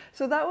science.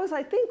 So that was,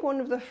 I think, one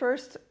of the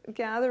first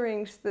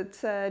gatherings that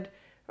said,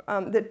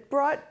 that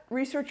brought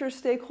researchers,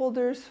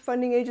 stakeholders,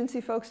 funding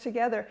agency folks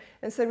together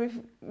and said,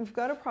 we've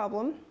got a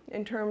problem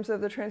in terms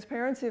of the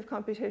transparency of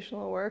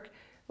computational work.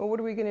 Well, what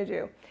are we going to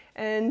do?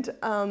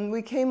 And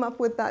we came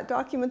up with that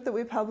document that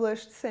we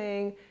published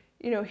saying,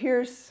 you know,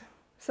 here's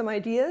some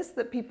ideas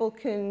that people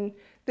can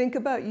think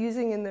about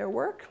using in their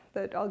work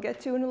that I'll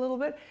get to in a little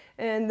bit.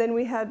 And then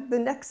we had the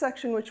next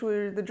section, which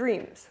were the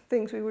dreams,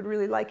 things we would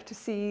really like to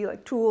see,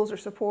 like tools or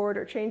support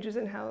or changes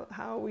in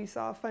how we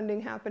saw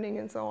funding happening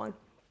and so on.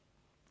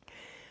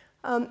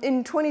 At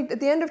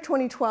the end of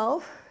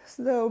 2012,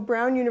 so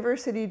Brown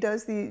University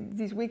does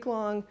these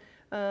week-long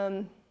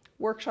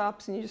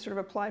workshops, and you just sort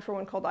of apply for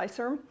one called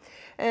ICERM.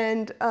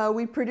 And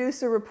we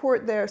produced a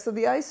report there. So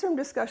the ICERM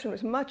discussion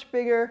was much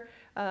bigger.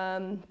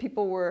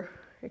 People were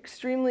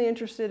extremely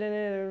interested in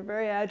it and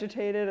very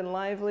agitated and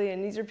lively.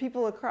 And these are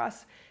people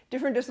across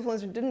different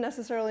disciplines who didn't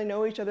necessarily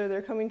know each other.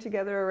 They're coming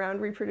together around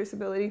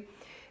reproducibility.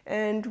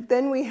 And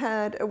then we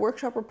had a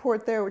workshop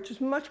report there, which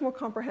is much more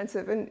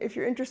comprehensive. And if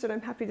you're interested,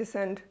 I'm happy to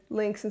send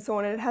links and so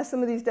on. And it has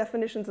some of these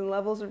definitions and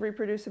levels of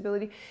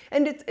reproducibility.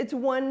 And it's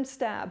one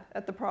stab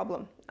at the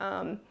problem.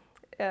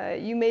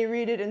 You may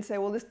read it and say,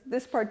 well,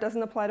 this part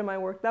doesn't apply to my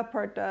work, that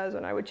part does,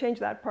 and I would change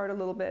that part a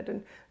little bit,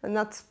 and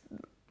that's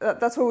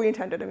what we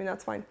intended. I mean,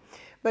 that's fine.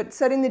 But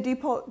setting the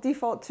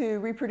default to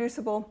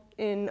reproducible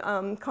in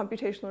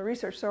computational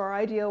research. So our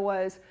idea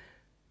was,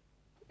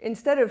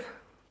 instead of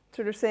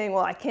sort of saying,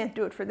 well, I can't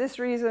do it for this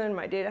reason,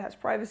 my data has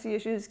privacy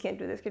issues, can't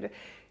do this, can't do that.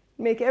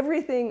 Make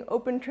everything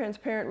open,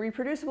 transparent,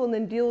 reproducible, and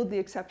then deal with the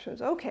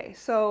exceptions. Okay,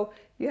 so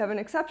you have an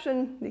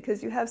exception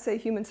because you have, say,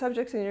 human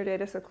subjects in your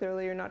data, so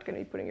clearly you're not going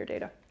to be putting your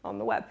data on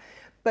the web.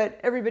 But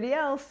everybody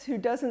else who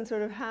doesn't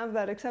sort of have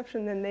that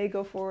exception, then they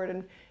go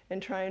forward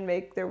and try and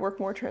make their work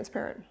more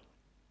transparent.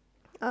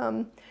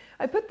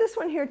 I put this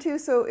one here too.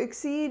 So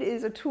Exceed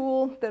is a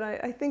tool that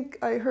I think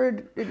I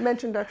heard it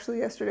mentioned actually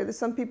yesterday that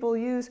some people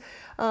use.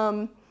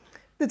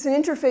 That's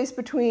an interface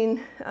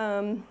between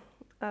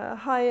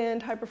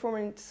high-end,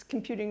 high-performance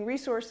computing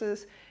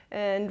resources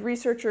and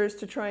researchers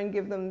to try and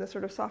give them the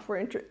sort of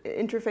software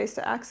interface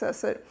to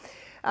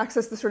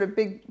access the sort of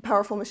big,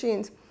 powerful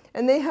machines.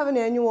 And they have an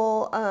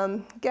annual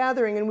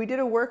gathering, and we did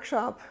a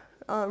workshop,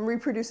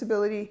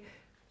 Reproducibility.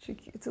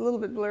 It's a little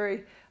bit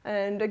blurry.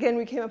 And again,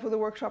 we came up with a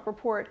workshop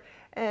report.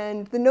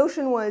 And the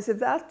notion was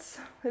if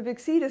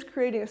Exceed is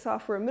creating a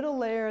software middle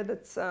layer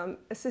that's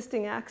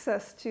assisting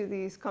access to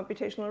these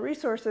computational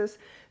resources,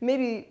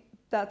 maybe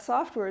that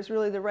software is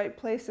really the right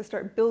place to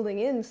start building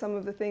in some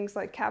of the things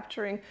like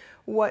capturing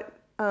what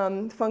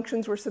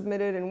functions were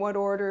submitted in what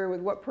order,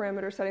 with what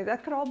parameter settings.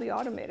 That could all be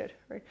automated,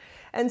 right?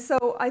 And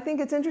so I think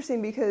it's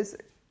interesting because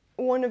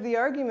one of the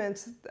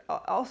arguments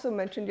also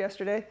mentioned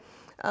yesterday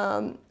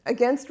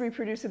against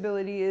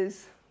reproducibility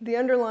is the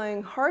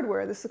underlying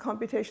hardware, this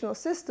computational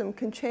system,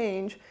 can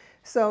change.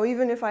 So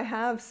even if I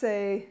have,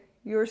 say,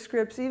 your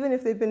scripts, even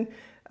if they've been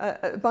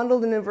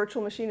bundled in a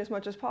virtual machine as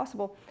much as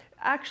possible,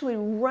 actually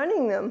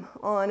running them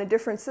on a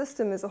different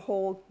system is a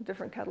whole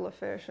different kettle of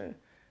fish and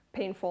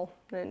painful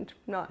and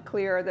not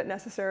clear that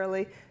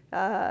necessarily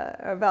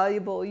a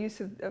valuable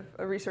use of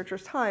a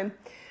researcher's time.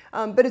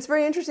 But it's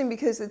very interesting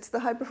because it's the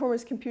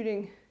high-performance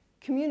computing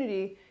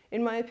community,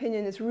 in my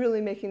opinion, is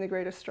really making the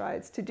greatest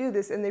strides to do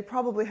this, and they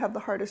probably have the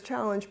hardest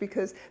challenge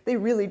because they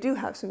really do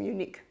have some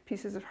unique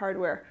pieces of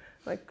hardware,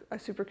 like a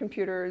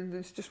supercomputer.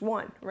 There's just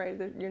one, right?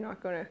 That you're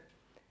not going to,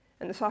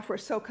 and the software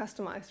is so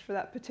customized for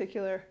that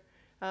particular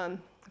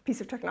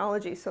piece of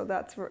technology, so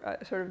that's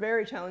a sort of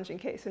very challenging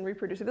case in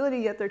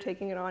reproducibility, yet they're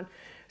taking it on.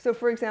 So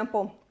for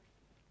example,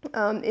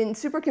 in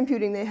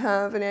supercomputing, they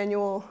have an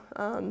annual,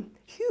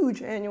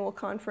 huge annual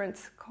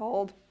conference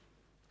called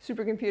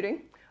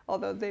Supercomputing,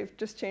 although they've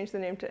just changed the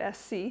name to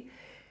SC.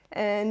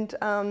 And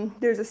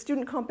there's a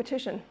student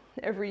competition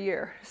every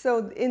year.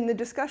 So in the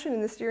discussion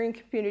in the steering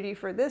community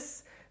for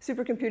this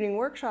supercomputing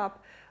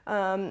workshop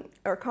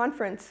or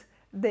conference,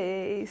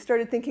 they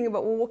started thinking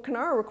about, well, what can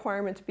our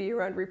requirements be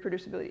around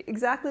reproducibility?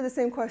 Exactly the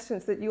same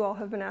questions that you all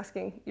have been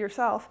asking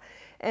yourself.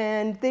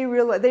 And they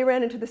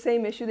ran into the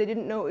same issue. They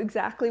didn't know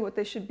exactly what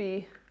they should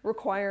be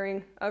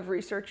requiring of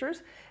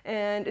researchers.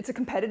 And it's a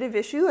competitive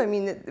issue. I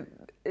mean,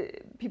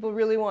 people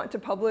really want to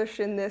publish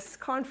in this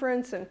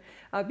conference and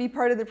be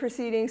part of the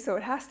proceedings, so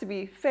it has to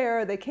be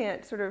fair. They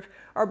can't sort of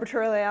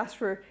arbitrarily ask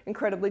for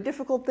incredibly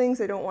difficult things.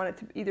 They don't want it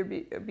to either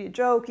be a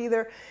joke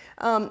either.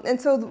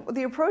 And so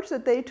the approach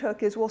that they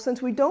took is, well,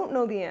 since we don't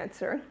know the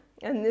answer,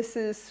 and this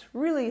is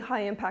really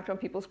high impact on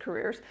people's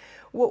careers,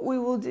 what we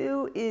will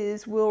do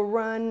is we'll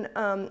run,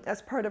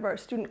 as part of our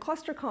student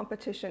cluster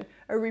competition,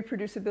 a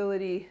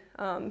reproducibility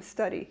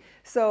study.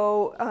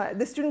 So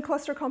the student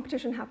cluster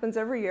competition happens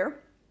every year.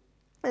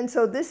 And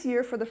so this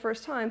year, for the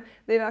first time,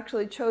 they've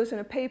actually chosen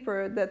a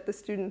paper that the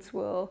students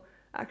will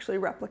actually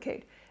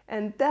replicate.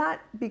 And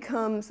that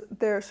becomes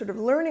their sort of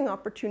learning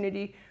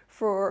opportunity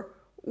for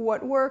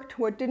what worked,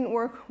 what didn't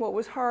work, what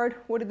was hard,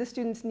 what did the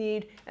students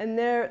need, and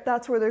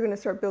that's where they're going to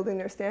start building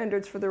their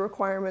standards for the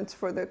requirements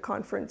for the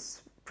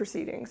conference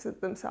proceedings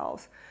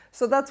themselves.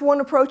 So that's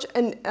one approach,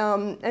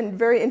 and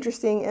very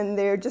interesting, and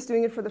they're just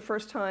doing it for the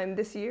first time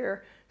this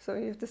year, so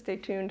you have to stay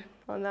tuned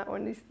on that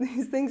one.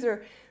 These things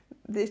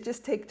they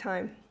just take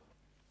time.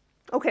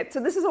 Okay, so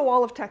this is a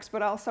wall of text,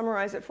 but I'll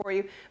summarize it for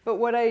you. But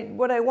what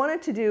I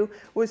wanted to do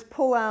was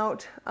pull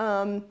out,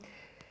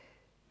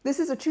 this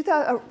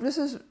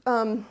is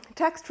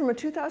text from a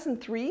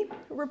 2003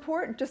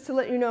 report, just to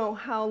let you know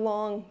how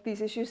long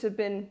these issues have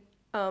been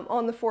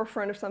on the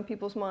forefront of some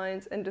people's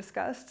minds and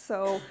discussed.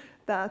 So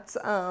that's,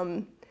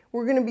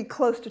 we're going to be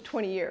close to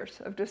 20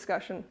 years of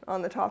discussion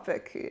on the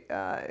topic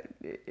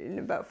in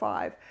about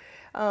 5.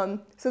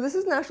 So this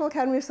is National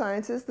Academy of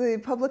Sciences.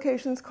 The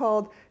publication's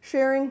called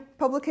Sharing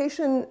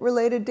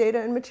Publication-Related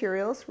Data and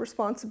Materials,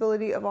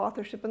 Responsibility of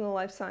Authorship in the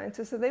Life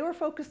Sciences. So they were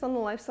focused on the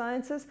life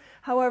sciences.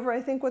 However, I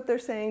think what they're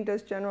saying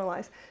does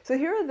generalize. So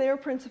here are their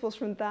principles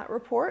from that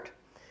report.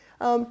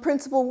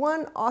 Principle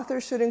 1,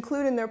 authors should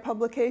include in their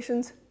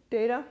publications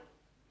data,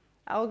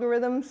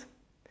 algorithms,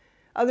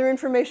 other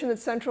information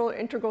that's central or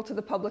integral to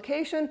the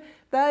publication.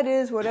 That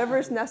is, whatever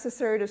is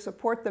necessary to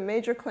support the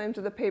major claims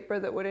of the paper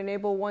that would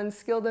enable one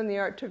skilled in the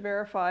art to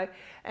verify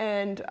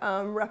and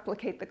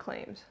replicate the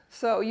claims.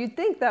 So you'd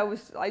think that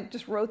was, I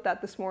just wrote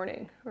that this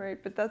morning,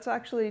 right? But that's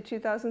actually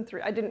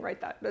 2003. I didn't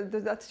write that,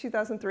 but that's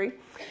 2003.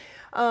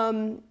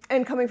 And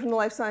coming from the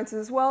life sciences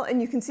as well.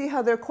 And you can see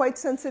how they're quite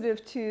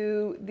sensitive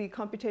to the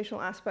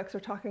computational aspects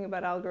of talking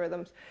about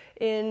algorithms.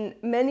 In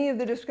many of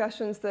the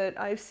discussions that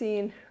I've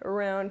seen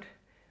around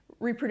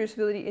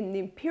reproducibility in the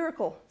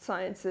empirical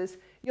sciences,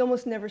 you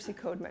almost never see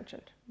code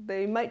mentioned.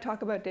 They might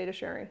talk about data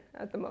sharing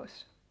at the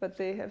most, but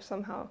they have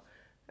somehow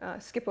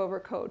skip over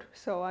code.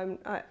 So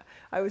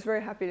I was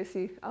very happy to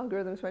see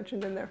algorithms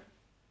mentioned in there.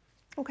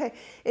 Okay,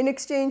 in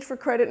exchange for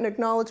credit and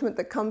acknowledgement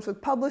that comes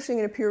with publishing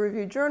in a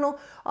peer-reviewed journal,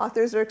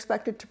 authors are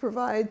expected to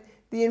provide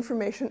the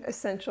information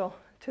essential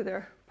to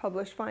their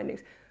published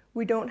findings.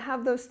 We don't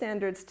have those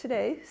standards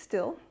today,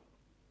 still.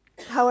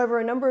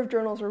 However, a number of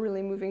journals are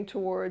really moving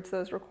towards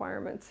those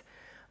requirements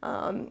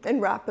and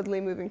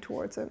rapidly moving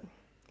towards it.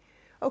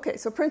 Okay,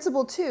 so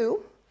principle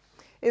 2,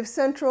 if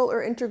central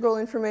or integral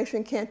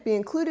information can't be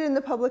included in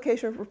the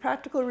publication for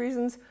practical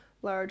reasons,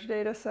 large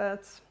data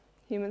sets,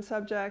 human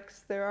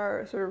subjects, there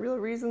are sort of real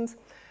reasons,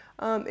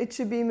 it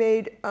should be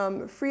made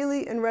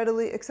freely and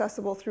readily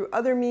accessible through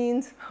other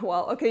means.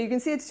 Well, okay, you can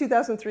see it's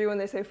 2003 when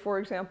they say, for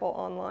example,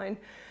 online.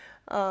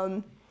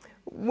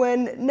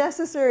 When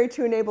necessary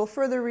to enable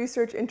further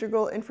research,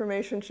 integral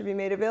information should be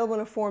made available in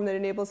a form that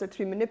enables it to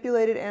be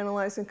manipulated,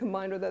 analyzed, and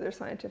combined with other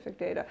scientific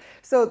data.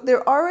 So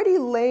they're already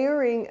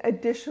layering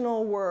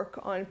additional work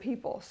on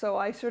people. So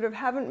I sort of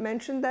haven't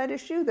mentioned that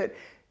issue, that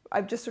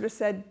I've just sort of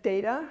said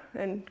data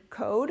and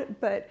code,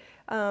 but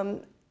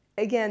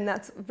again,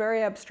 that's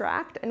very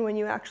abstract. And when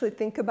you actually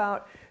think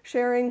about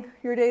sharing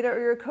your data or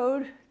your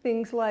code,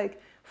 things like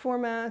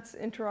formats,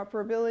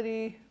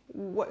 interoperability,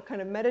 what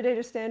kind of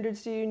metadata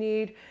standards do you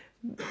need?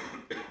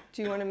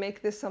 Do you want to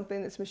make this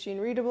something that's machine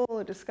readable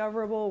or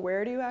discoverable?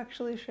 Where do you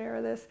actually share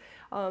this?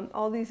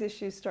 All these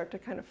issues start to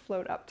kind of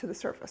float up to the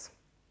surface.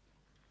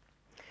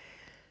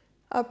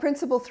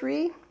 Principle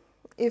 3,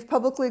 if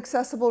publicly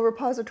accessible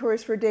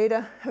repositories for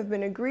data have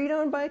been agreed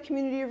on by a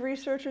community of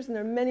researchers, and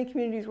there are many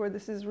communities where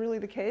this is really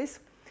the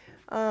case,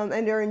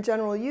 and are in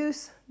general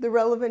use, the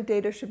relevant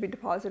data should be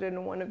deposited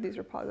in one of these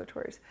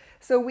repositories.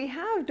 So we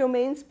have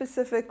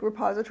domain-specific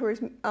repositories,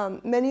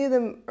 many of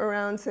them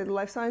around, say, the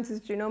life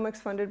sciences, genomics,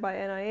 funded by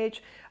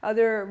NIH,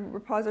 other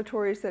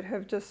repositories that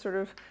have just sort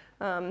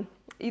of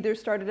either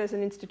started as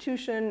an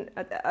institution,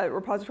 a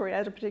repository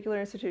as a particular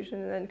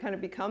institution, and then kind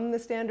of become the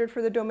standard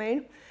for the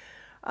domain.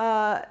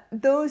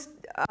 Those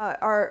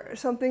are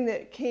something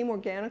that came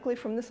organically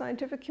from the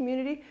scientific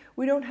community.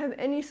 We don't have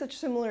any such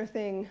similar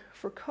thing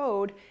for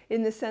code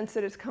in the sense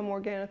that it's come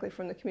organically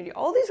from the community.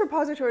 All these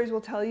repositories will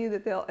tell you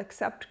that they'll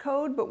accept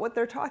code, but what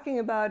they're talking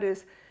about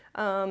is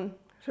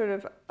sort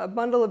of a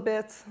bundle of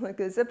bits, like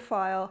a zip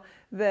file,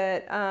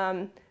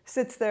 that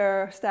sits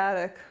there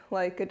static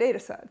like a data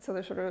set. So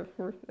they're sort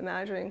of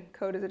imagining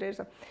code as a data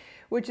set,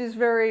 which is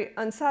very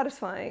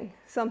unsatisfying.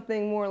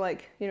 Something more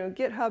like, you know,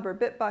 GitHub or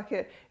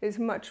Bitbucket is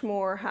much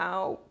more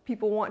how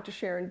people want to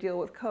share and deal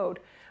with code.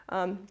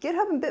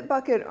 GitHub and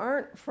Bitbucket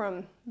aren't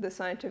from the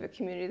scientific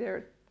community.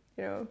 They're,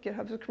 you know,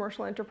 GitHub's a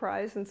commercial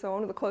enterprise and so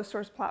on, the closed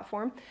source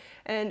platform.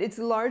 And it's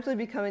largely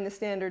becoming the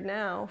standard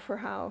now for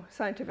how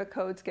scientific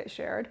codes get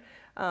shared.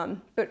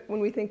 But when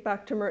we think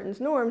back to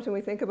Merton's norms and we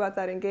think about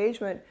that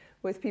engagement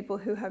with people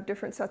who have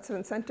different sets of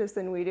incentives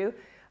than we do,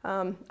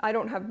 I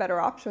don't have better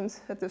options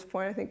at this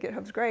point. I think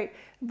GitHub's great,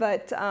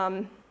 but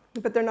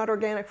they're not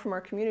organic from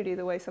our community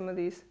the way some of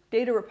these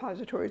data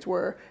repositories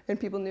were, and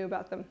people knew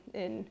about them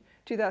in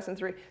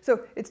 2003.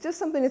 So it's just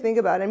something to think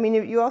about. I mean,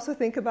 you also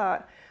think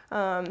about,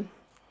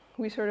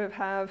 we sort of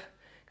have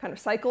kind of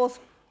cycles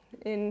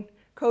in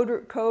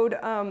code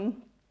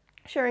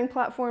sharing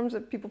platforms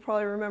that people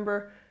probably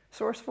remember.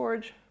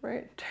 SourceForge,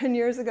 right? 10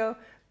 years ago,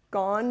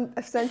 gone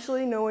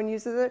essentially, no one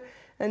uses it.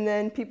 And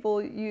then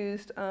people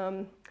used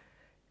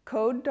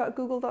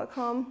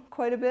code.google.com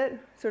quite a bit,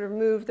 sort of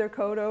moved their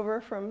code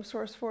over from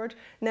SourceForge.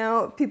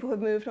 Now people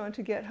have moved on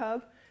to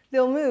GitHub.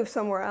 They'll move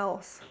somewhere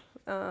else.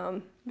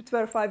 It's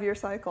about a 5-year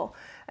cycle.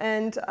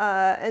 And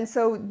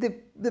so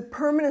the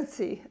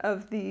permanency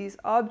of these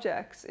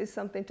objects is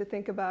something to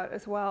think about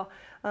as well.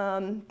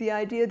 The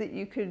idea that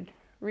you could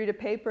read a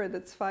paper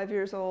that's 5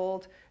 years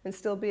old and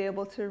still be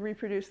able to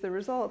reproduce the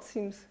results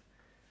seems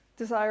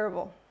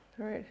desirable,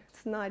 right?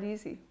 It's not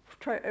easy.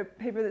 Try a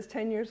paper that's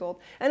 10 years old.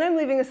 And I'm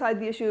leaving aside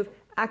the issue of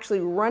actually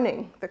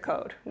running the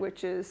code,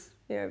 which is,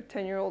 you know,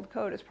 10-year-old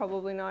code is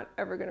probably not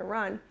ever going to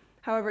run.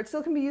 However, it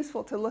still can be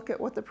useful to look at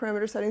what the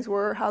parameter settings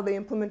were, how they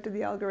implemented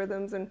the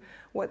algorithms, and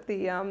what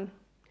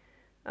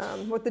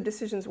the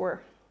decisions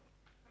were.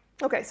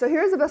 Okay, so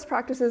here's the best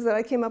practices that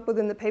I came up with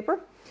in the paper.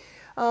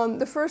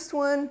 The first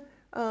one,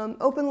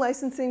 open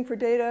licensing for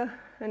data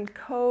and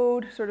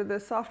code, sort of the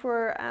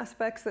software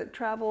aspects that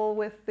travel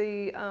with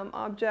the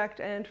object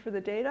and for the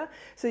data.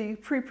 So you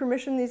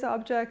pre-permission these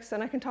objects,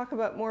 and I can talk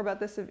more about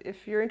this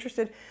if you're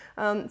interested,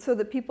 so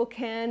that people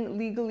can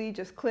legally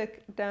just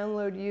click,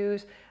 download,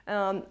 use.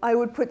 I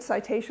would put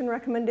citation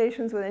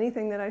recommendations with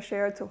anything that I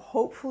shared, so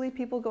hopefully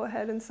people go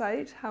ahead and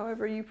cite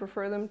however you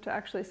prefer them to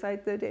actually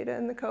cite the data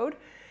and the code.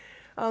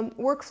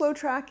 Workflow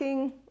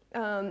tracking.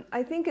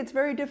 I think it's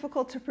very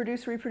difficult to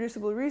produce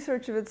reproducible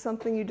research if it's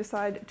something you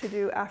decide to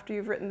do after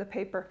you've written the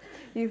paper.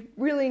 You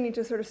really need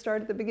to sort of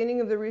start at the beginning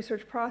of the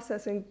research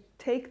process and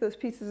take those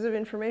pieces of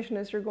information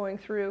as you're going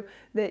through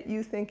that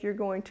you think you're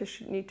going to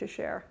need to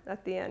share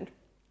at the end.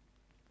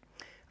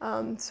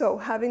 So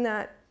having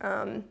that,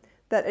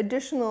 that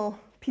additional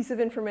piece of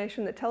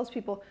information that tells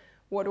people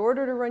what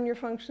order to run your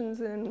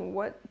functions in,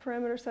 what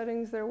parameter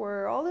settings there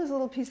were, all those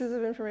little pieces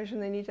of information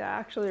they need to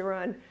actually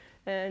run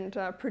and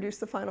produce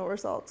the final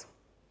results.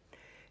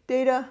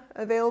 Data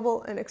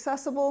available and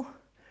accessible.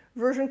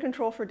 Version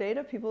control for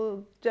data.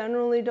 People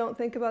generally don't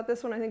think about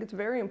this one. I think it's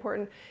very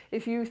important.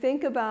 If you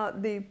think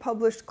about the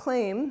published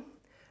claim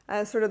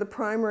as sort of the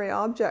primary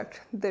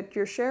object that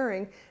you're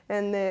sharing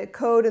and the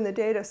code and the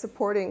data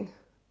supporting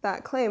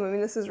that claim, I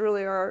mean, this is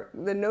really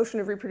the notion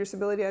of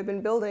reproducibility I've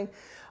been building.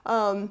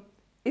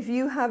 If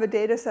you have a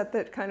data set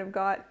that kind of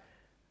got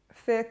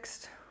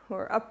fixed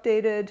or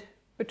updated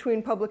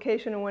between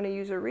publication and when a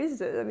user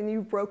reads it, I mean,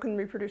 you've broken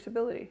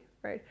reproducibility,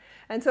 right?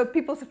 And so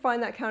people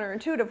find that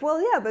counterintuitive.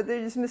 Well, yeah, but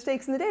there's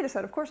mistakes in the data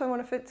set. Of course I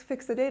want to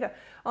fix the data.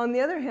 On the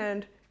other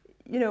hand,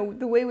 you know,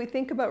 the way we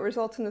think about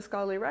results in the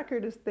scholarly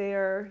record is they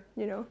are,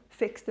 you know,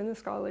 fixed in the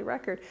scholarly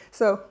record.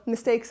 So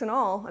mistakes and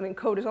all, I mean,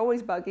 code is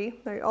always buggy,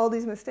 right? All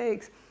these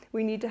mistakes,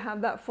 we need to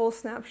have that full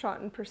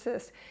snapshot and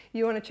persist.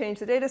 You want to change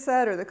the data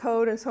set or the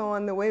code and so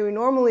on, the way we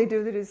normally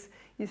do that is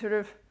you sort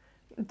of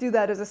do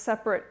that as a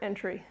separate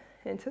entry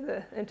into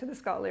the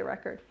scholarly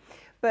record.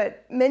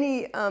 But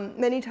many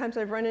times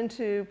I've run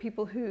into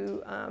people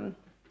who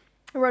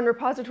run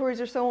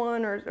repositories or so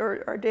on,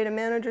 or are data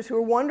managers who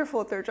are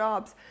wonderful at their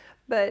jobs,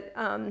 but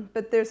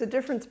there's a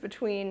difference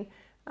between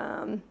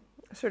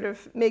sort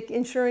of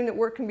ensuring that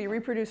work can be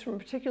reproduced from a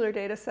particular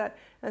data set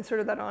and sort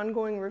of that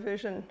ongoing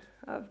revision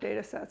of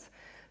data sets.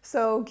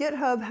 So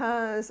GitHub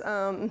has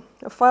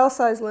a file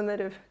size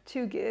limit of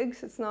 2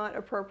 gigs. It's not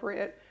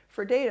appropriate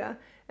for data.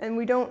 And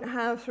we don't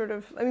have sort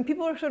of, I mean,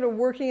 people are sort of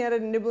working at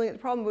it and nibbling at the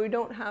problem, but we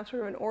don't have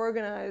sort of an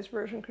organized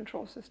version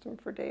control system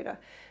for data.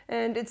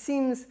 And it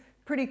seems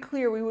pretty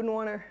clear we wouldn't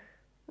want to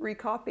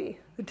recopy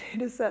the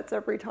data sets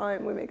every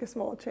time we make a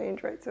small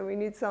change, right? So we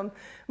need some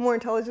more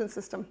intelligent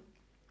system.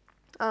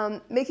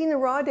 Making the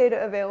raw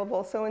data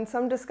available. So in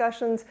some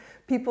discussions,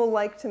 people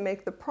like to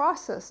make the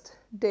processed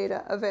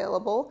data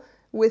available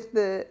with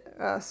the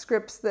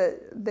scripts that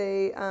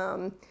they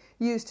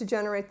use to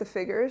generate the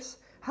figures.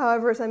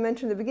 However, as I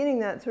mentioned at the beginning,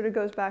 that sort of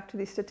goes back to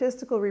the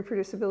statistical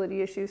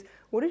reproducibility issues.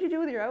 What did you do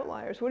with your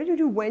outliers? What did you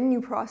do when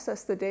you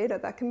process the data?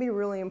 That can be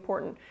really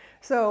important.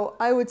 So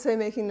I would say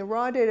making the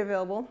raw data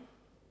available.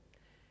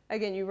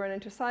 Again, you run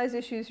into size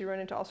issues, you run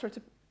into all sorts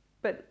of,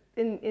 but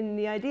in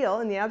the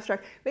ideal, in the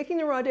abstract, making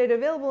the raw data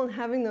available and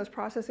having those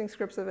processing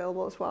scripts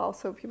available as well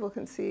so people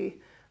can see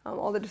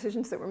all the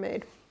decisions that were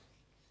made.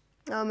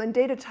 And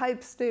data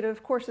types, data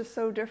of course is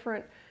so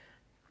different.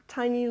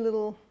 Tiny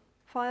little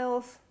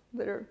files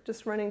that are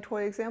just running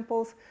toy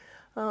examples,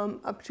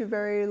 up to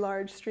very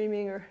large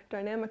streaming or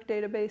dynamic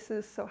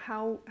databases. So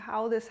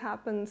how this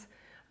happens,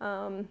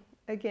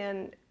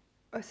 again,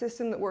 a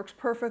system that works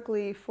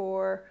perfectly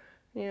for,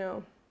 you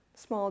know,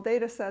 small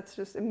data sets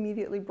just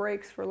immediately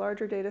breaks for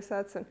larger data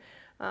sets. And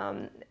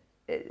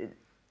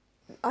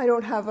I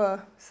don't have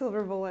a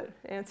silver bullet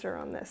answer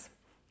on this.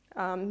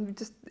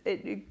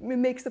 It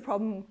makes the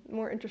problem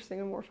more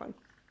interesting and more fun.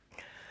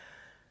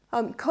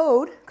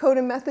 Code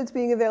and methods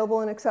being available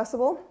and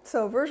accessible.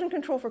 So version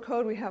control for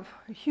code, we have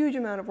a huge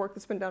amount of work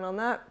that's been done on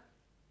that.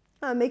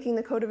 Making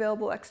the code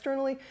available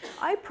externally.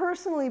 I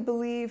personally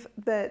believe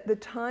that the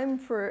time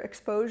for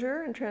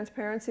exposure and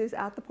transparency is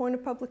at the point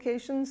of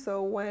publication.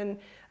 So when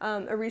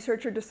a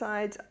researcher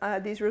decides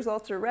these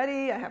results are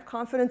ready, I have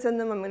confidence in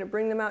them, I'm going to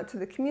bring them out to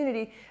the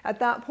community, at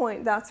that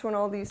point, that's when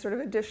all these sort of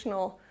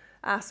additional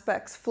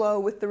aspects flow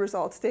with the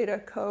results,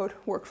 data, code,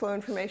 workflow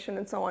information,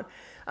 and so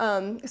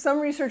on. Some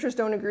researchers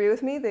don't agree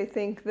with me. They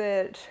think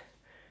that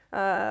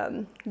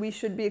we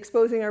should be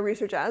exposing our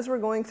research as we're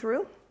going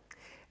through.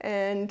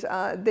 And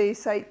they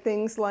cite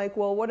things like,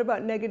 well, what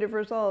about negative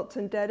results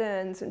and dead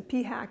ends and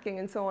p-hacking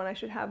and so on? I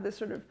should have this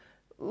sort of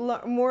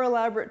more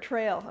elaborate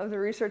trail of the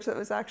research that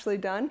was actually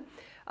done.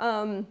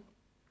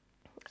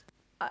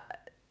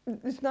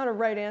 There's not a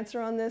right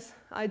answer on this.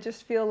 I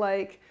just feel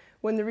like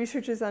when the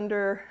research is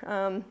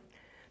under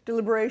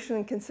deliberation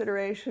and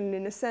consideration,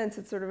 in a sense,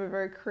 it's sort of a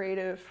very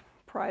creative,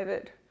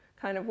 private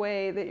kind of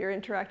way that you're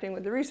interacting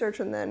with the research.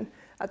 And then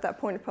at that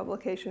point of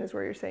publication is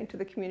where you're saying to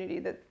the community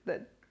that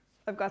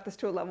I've got this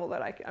to a level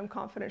that I'm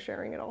confident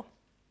sharing it all.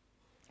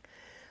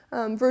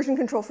 Version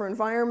control for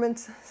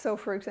environments. So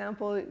for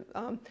example,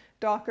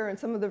 Docker and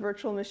some of the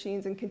virtual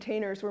machines and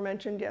containers were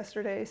mentioned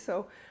yesterday.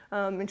 So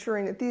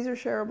ensuring that these are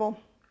shareable.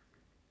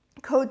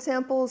 Code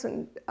samples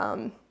and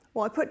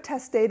well, I put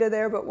test data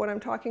there, but what I'm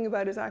talking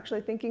about is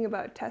actually thinking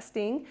about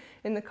testing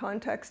in the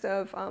context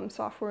of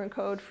software and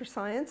code for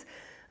science.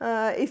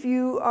 If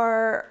you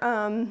are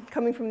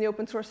coming from the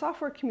open source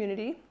software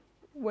community,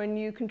 when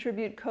you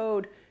contribute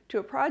code to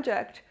a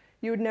project,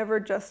 you would never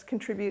just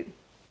contribute,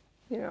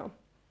 you know,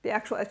 the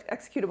actual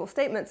executable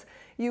statements.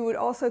 You would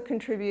also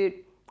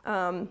contribute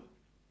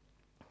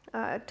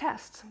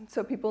tests,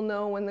 so people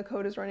know when the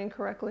code is running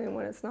correctly and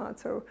when it's not.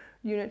 So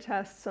unit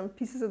tests, some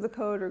pieces of the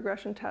code,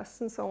 regression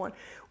tests, and so on.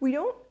 We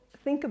don't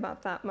think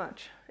about that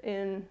much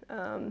in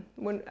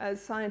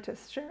as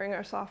scientists sharing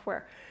our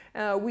software.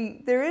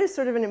 There is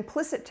sort of an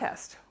implicit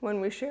test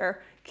when we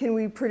share, can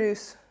we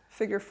produce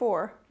figure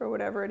 4 or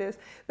whatever it is.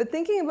 But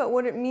thinking about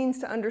what it means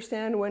to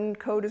understand when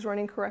code is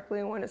running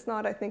correctly and when it's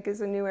not, I think, is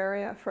a new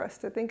area for us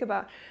to think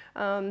about.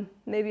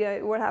 Maybe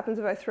what happens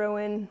if I throw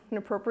in an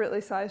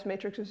appropriately sized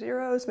matrix of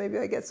zeros? Maybe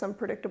I get some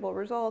predictable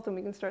result, and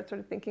we can start sort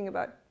of thinking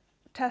about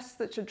tests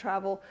that should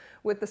travel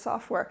with the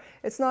software.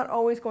 It's not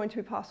always going to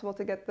be possible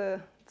to get the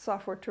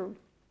software to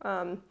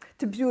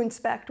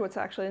inspect what's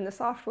actually in the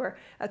software.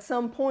 At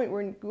some point,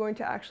 we're going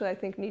to actually, I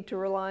think, need to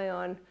rely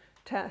on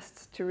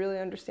tests to really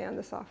understand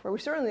the software. We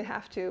certainly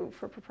have to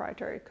for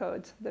proprietary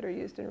codes that are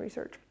used in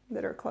research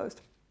that are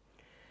closed.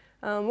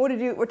 What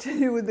to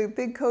do with the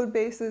big code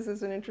bases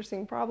is an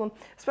interesting problem,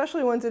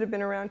 especially ones that have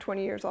been around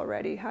 20 years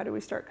already. How do we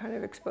start kind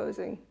of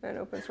exposing and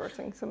open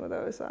sourcing some of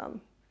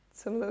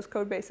those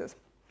code bases?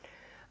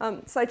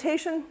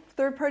 Citation,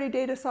 third-party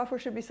data software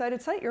should be cited.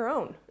 Cite your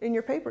own in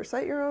your paper.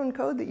 Cite your own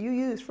code that you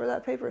use for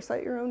that paper.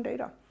 Cite your own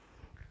data.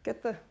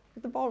 Get the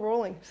ball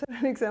rolling, set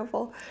an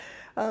example.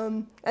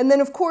 And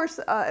then, of course,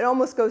 it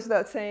almost goes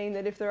without saying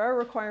that if there are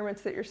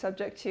requirements that you're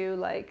subject to,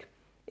 like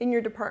in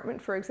your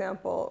department, for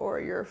example, or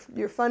your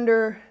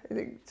funder,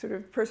 the sort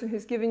of person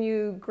who's given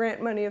you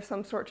grant money of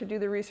some sort to do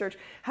the research,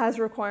 has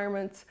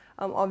requirements,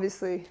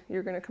 obviously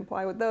you're going to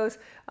comply with those.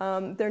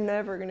 They're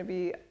never going to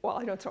be, well,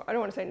 I don't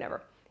want to say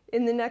never.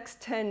 In the next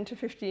 10 to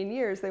 15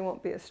 years, they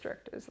won't be as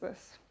strict as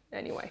this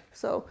anyway.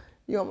 So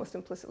you almost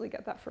implicitly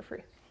get that for free.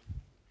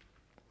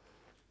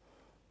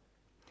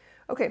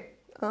 Okay.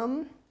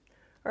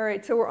 All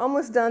right, so we're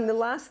almost done. The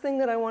last thing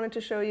that I wanted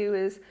to show you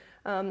is,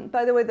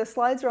 by the way, the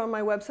slides are on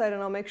my website,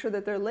 and I'll make sure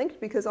that they're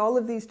linked because all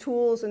of these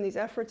tools and these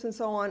efforts and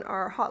so on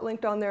are hot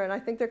linked on there, and I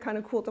think they're kind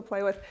of cool to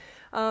play with.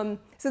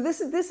 So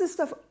this is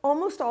stuff,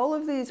 almost all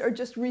of these are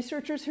just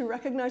researchers who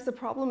recognized the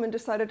problem and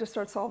decided to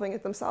start solving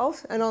it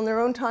themselves, and on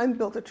their own time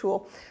built a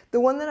tool. The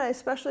one that I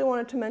especially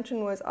wanted to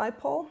mention was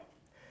IPOL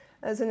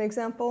as an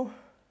example.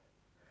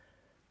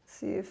 Let's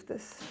see if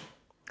this...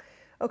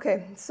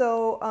 Okay,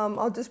 so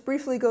I'll just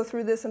briefly go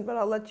through this, but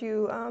I'll let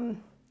you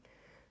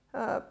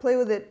play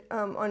with it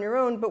on your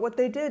own. But what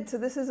they did, so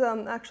this is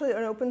actually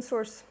an open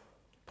source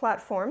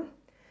platform.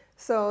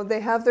 So they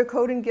have their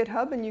code in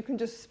GitHub, and you can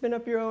just spin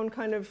up your own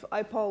kind of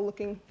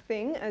IPOL-looking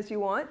thing as you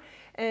want.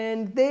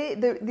 And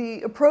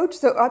the approach,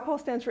 so IPOL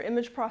stands for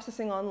Image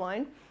Processing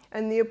Online.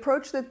 And the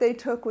approach that they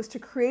took was to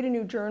create a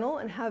new journal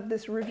and have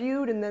this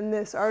reviewed, and then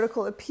this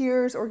article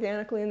appears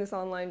organically in this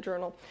online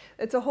journal.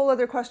 It's a whole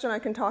other question I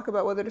can talk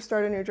about, whether to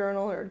start a new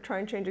journal or try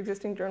and change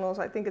existing journals.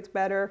 I think it's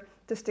better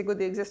to stick with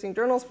the existing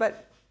journals,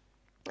 but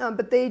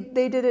they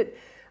did it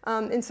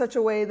in such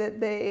a way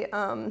that they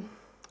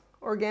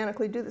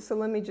organically do this. So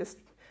let me just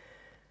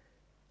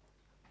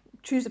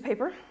choose a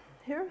paper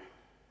here.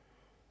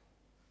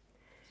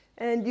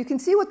 And you can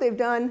see what they've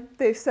done.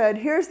 They've said,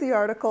 here's the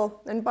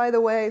article. And by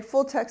the way,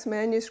 full text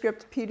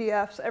manuscript,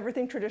 PDFs,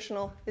 everything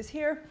traditional is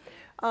here.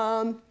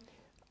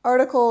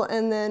 Article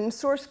and then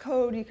source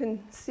code you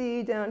can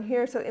see down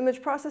here. So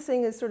image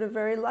processing is sort of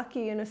very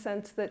lucky in a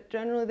sense that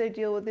generally they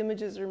deal with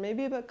images or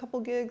maybe about a couple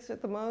gigs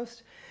at the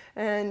most.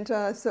 And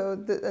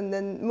and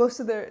then most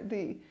of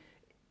the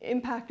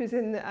impact is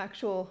in the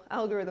actual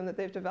algorithm that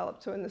they've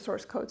developed, so in the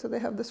source code. So they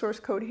have the source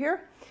code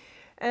here.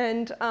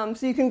 And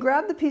so you can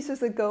grab the pieces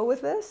that go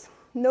with this.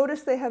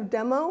 Notice they have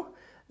demo,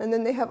 and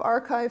then they have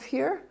archive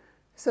here.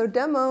 So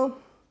demo,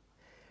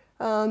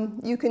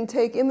 you can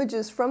take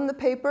images from the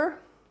paper.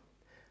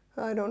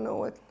 I don't know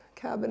what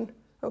cabin.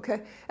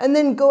 Okay. And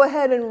then go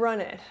ahead and run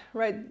it,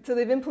 right? So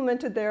they've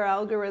implemented their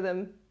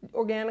algorithm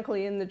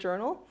organically in the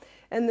journal.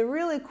 And the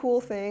really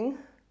cool thing,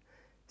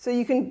 so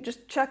you can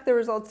just check the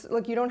results.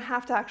 Like, you don't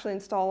have to actually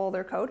install all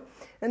their code.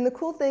 And the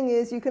cool thing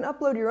is you can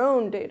upload your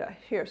own data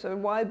here. So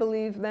why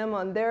believe them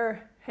on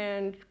their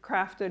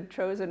handcrafted,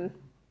 chosen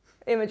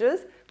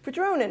images? Put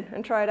your own in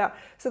and try it out.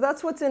 So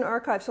that's what's in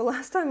archive. So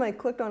last time I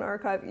clicked on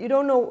archive, you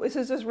don't know, this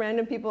is just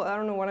random people. I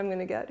don't know what I'm going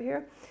to get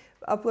here.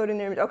 Uploading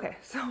their image. Okay,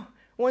 so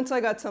once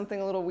I got something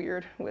a little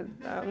weird with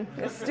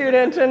a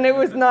student, and it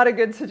was not a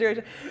good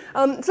situation.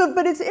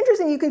 But it's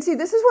interesting. You can see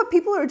this is what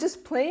people are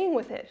just playing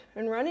with it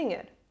and running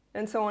it,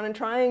 and so on, and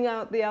trying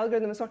out the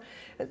algorithm and so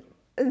on.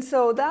 And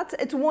so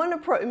it's one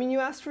approach. I mean,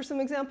 you asked for some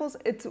examples.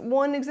 It's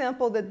one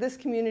example that this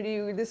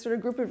community, this sort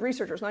of group of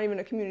researchers, not even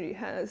a community,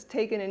 has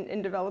taken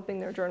in developing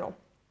their journal.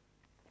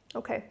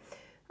 Okay,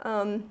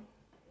 there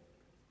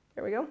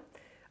we go.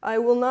 I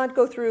will not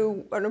go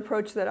through an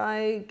approach that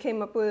I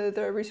came up with,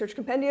 a research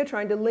compendia,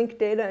 trying to link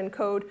data and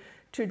code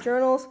to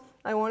journals.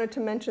 I wanted to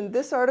mention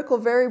this article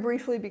very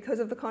briefly because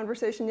of the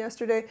conversation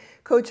yesterday.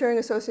 Code sharing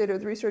associated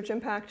with research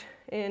impact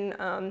in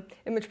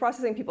image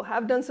processing. People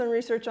have done some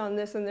research on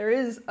this, and there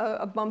is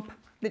a bump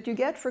that you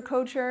get for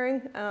code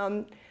sharing.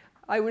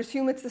 I would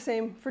assume it's the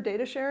same for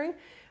data sharing.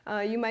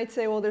 You might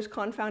say, well, there's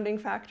confounding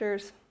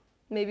factors.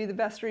 Maybe the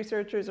best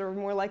researchers are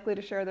more likely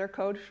to share their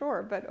code.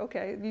 Sure, but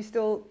okay, you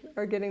still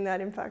are getting that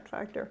impact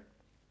factor.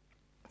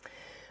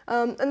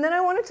 And then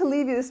I wanted to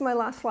leave you, this is my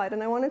last slide,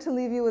 and I wanted to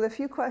leave you with a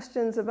few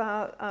questions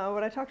about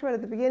what I talked about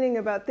at the beginning,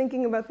 about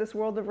thinking about this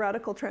world of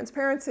radical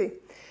transparency.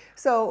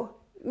 So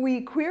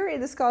we query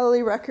the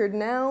scholarly record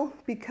now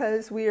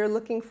because we are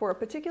looking for a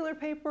particular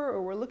paper,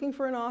 or we're looking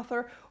for an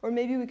author, or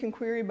maybe we can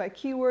query by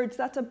keywords.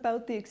 That's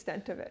about the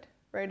extent of it,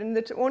 right? And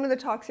one of the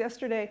talks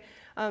yesterday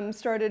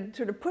started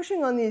sort of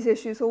pushing on these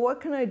issues. Well, what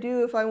can I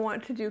do if I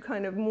want to do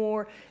kind of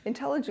more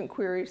intelligent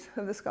queries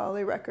of the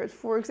scholarly records?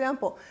 For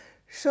example,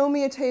 show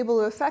me a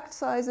table of effect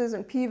sizes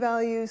and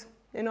p-values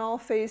in all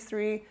phase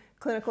 3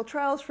 clinical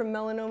trials from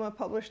melanoma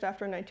published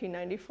after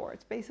 1994.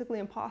 It's basically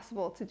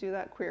impossible to do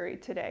that query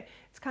today.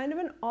 It's kind of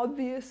an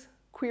obvious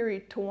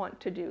query to want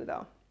to do,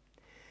 though.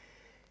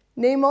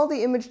 Name all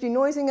the image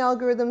denoising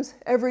algorithms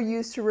ever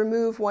used to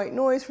remove white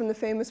noise from the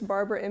famous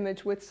Barbara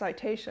image with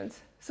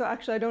citations. So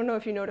actually, I don't know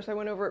if you noticed, I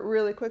went over it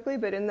really quickly,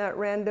 but in that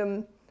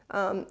random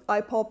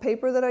IPOL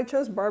paper that I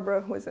chose,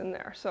 Barbara was in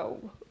there.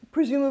 So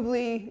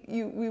presumably,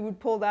 we would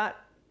pull that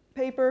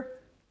paper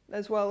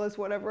as well as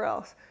whatever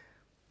else.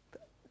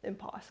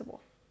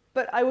 Impossible.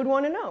 But I would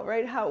want to know,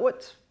 right?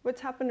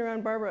 What's happened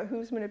around Barbara?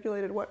 Who's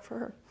manipulated what for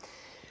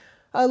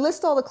her?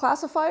 List all the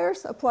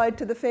classifiers applied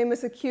to the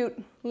famous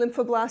acute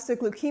lymphoblastic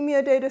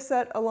leukemia data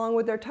set, along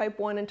with their type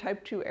 1 and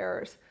type 2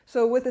 errors.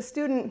 So with a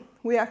student,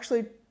 we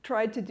actually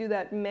tried to do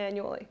that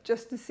manually,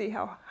 just to see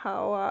how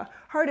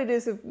hard it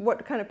is, of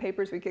what kind of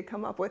papers we could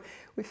come up with.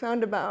 We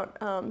found about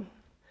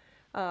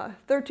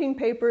 13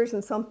 papers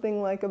and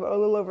something like a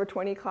little over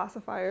 20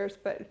 classifiers,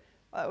 but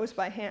it was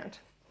by hand.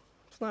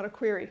 It's not a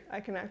query I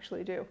can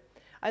actually do.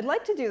 I'd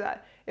like to do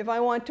that. If I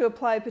want to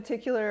apply a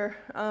particular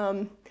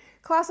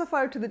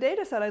classifier to the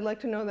data set, I'd like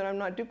to know that I'm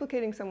not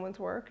duplicating someone's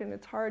work, and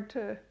it's hard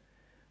to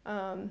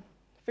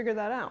figure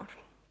that out.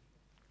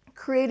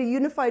 Create a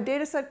unified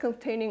data set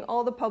containing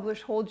all the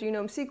published whole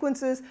genome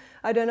sequences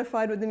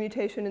identified with the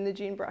mutation in the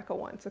gene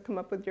BRCA1. So come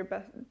up with your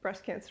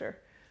breast cancer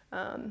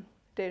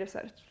data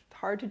set. It's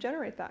hard to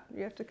generate that.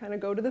 You have to kind of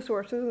go to the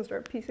sources and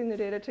start piecing the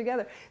data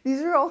together.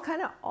 These are all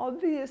kind of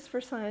obvious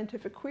for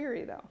scientific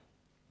query, though.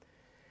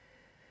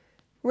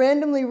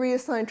 Randomly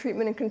reassign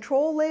treatment and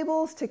control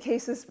labels to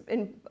cases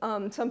in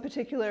some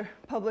particular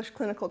published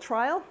clinical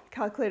trial.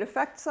 Calculate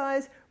effect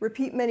size.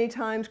 Repeat many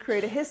times.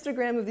 Create a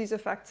histogram of these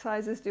effect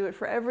sizes. Do it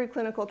for every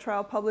clinical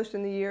trial published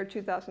in the year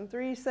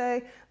 2003,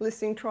 say.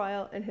 Listing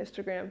trial and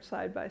histogram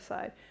side by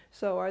side.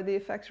 So are the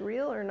effects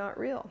real or not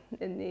real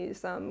in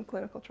these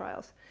clinical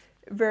trials?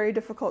 Very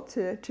difficult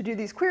to do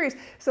these queries.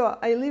 So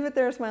I leave it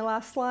there as my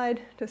last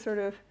slide to sort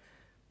of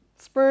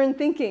spurn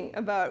thinking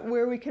about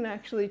where we can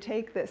actually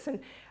take this,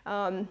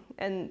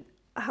 and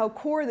how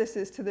core this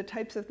is to the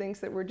types of things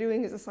that we're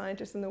doing as a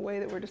scientist and the way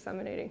that we're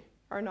disseminating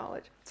our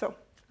knowledge. So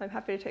I'm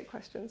happy to take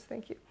questions.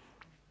 Thank you.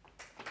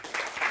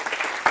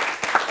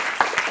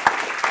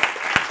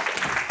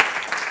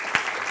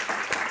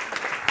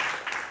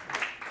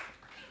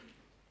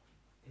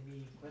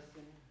 Any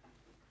question?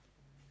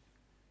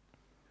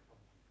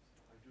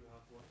 I do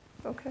have one.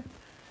 Okay.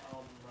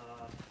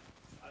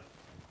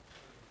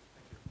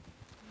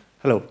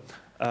 Hello.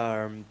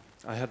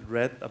 I had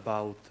read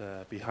about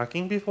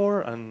p-hacking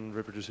before and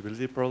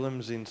reproducibility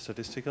problems in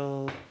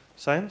statistical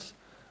science.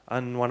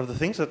 And one of the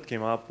things that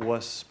came up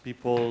was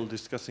people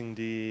discussing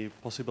the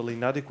possible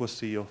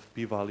inadequacy of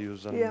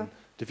p-values and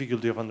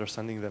difficulty of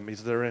understanding them.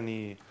 Is there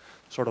any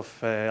sort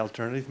of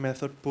alternative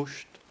method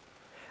pushed?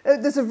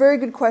 That's a very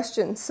good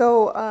question.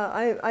 So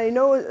I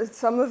know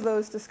some of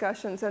those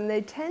discussions, and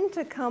they tend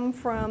to come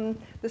from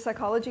the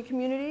psychology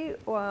community,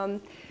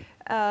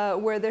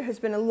 where there has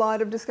been a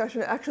lot of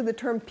discussion. Actually, the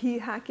term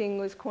p-hacking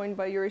was coined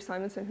by Yuri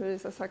Simonson, who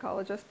is a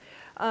psychologist,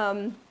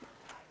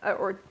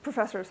 or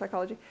professor of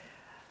psychology.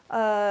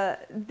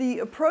 The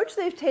approach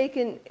they've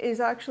taken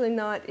is actually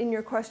not in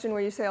your question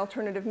where you say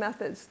alternative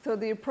methods. So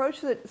the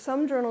approach that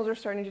some journals are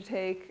starting to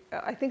take,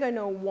 I think I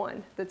know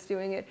one that's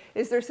doing it,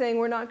 is they're saying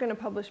we're not going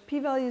to publish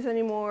p-values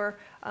anymore,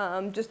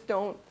 just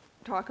don't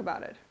talk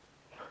about it.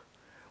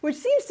 Which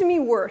seems to me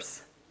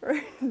worse.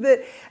 Right?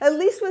 That at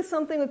least with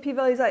something with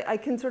p-values, I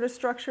can sort of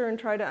structure and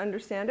try to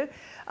understand it.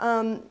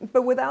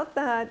 But without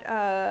that,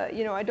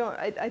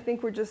 I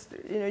think we're just,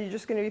 you're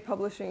just going to be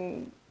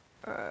publishing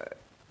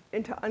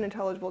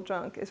unintelligible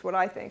junk, is what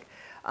I think.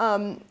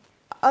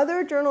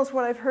 Other journals,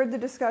 what I've heard the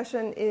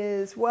discussion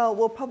is, well,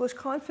 we'll publish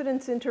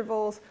confidence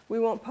intervals, we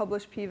won't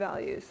publish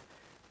p-values.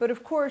 But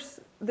of course,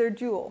 they're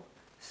dual.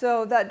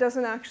 So that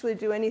doesn't actually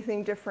do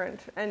anything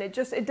different. And it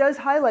does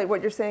highlight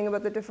what you're saying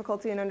about the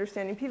difficulty in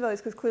understanding p-values,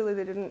 because clearly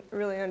they didn't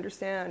really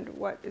understand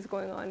what is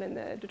going on in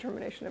the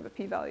determination of a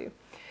p-value.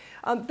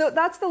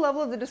 That's the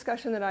level of the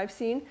discussion that I've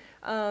seen.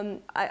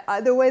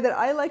 The way that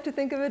I like to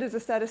think of it as a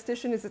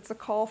statistician is it's a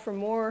call for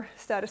more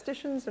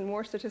statisticians and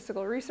more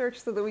statistical research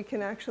so that we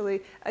can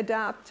actually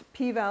adapt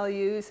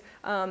p-values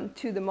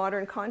to the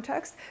modern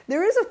context.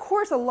 There is, of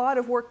course, a lot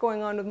of work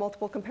going on with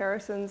multiple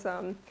comparisons.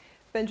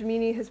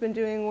 Benjamini has been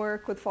doing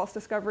work with false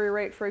discovery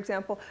rate, for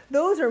example.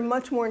 Those are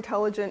much more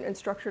intelligent and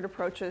structured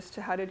approaches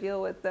to how to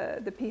deal with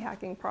the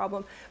p-hacking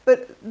problem.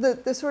 But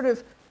the sort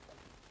of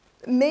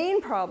main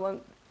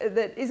problem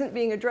that isn't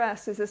being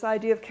addressed is this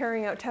idea of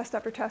carrying out test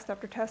after test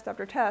after test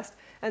after test,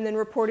 and then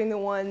reporting the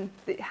one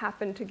that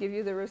happened to give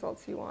you the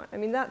results you want. I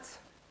mean, that's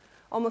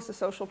almost a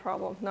social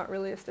problem, not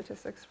really a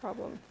statistics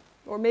problem,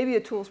 or maybe a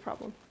tools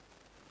problem.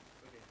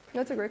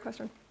 That's a great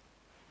question.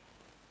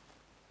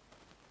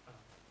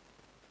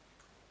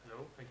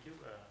 Hello, thank you.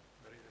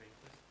 Very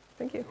interesting.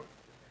 Thank you.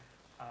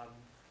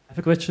 I have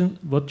a question.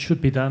 What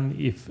should be done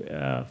if,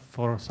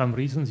 for some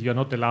reasons, you're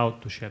not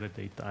allowed to share the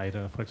data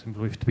either? For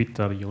example, with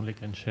Twitter, you only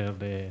can share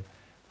the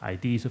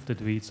IDs of the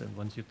tweets, and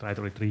once you try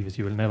to retrieve it,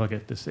 you will never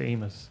get the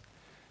same as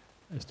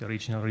the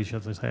original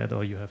researchers had,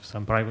 or you have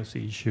some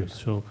privacy issues.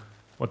 So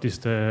what is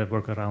the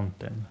workaround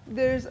then?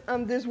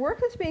 There's work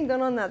that's being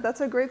done on that.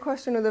 That's a great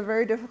question with a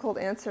very difficult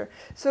answer.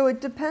 So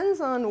it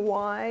depends on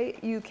why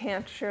you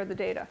can't share the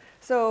data.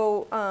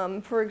 So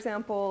for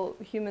example,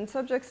 human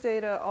subjects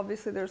data,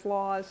 obviously there's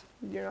laws.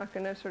 You're not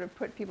going to sort of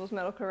put people's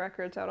medical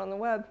records out on the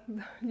web.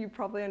 You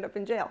probably end up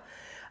in jail.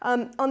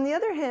 On the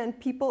other hand,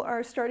 people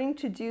are starting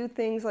to do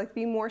things like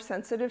be more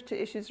sensitive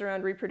to issues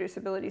around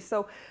reproducibility.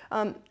 So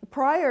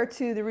prior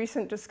to the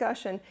recent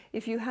discussion,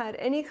 if you had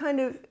any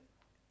kind of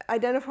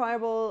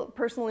identifiable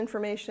personal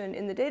information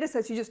in the data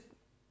sets, you just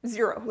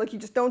zero, like you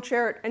just don't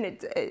share it, and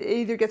it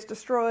either gets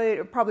destroyed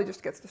or probably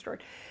just gets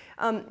destroyed.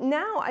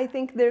 Now I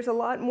think there's a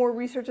lot more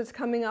research that's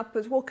coming up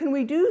as, well, can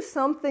we do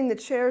something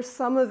that shares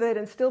some of it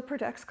and still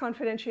protects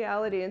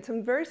confidentiality? And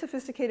some very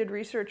sophisticated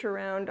research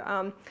around,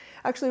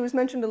 actually it was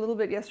mentioned a little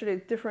bit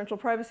yesterday, differential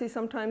privacy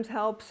sometimes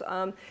helps.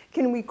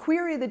 Can we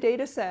query the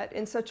data set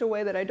in such a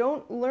way that I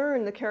don't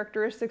learn the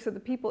characteristics of the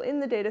people in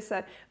the data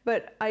set,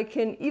 but I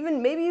can,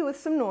 even maybe with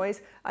some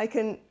noise, I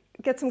can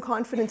get some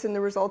confidence in the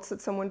results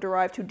that someone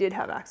derived who did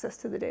have access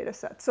to the data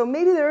set. So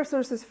maybe there are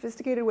sort of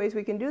sophisticated ways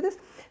we can do this.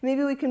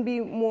 Maybe we can be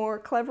more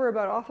clever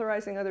about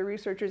authorizing other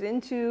researchers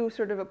into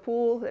sort of a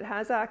pool that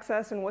has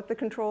access and what the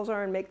controls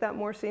are and make that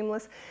more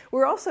seamless.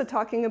 We're also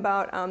talking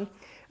about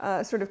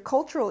sort of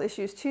cultural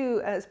issues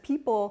too, as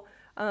people,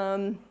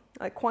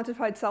 like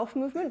quantified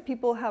self-movement,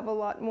 people have a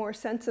lot more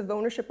sense of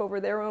ownership over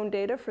their own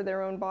data for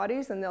their own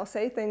bodies, and they'll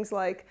say things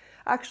like,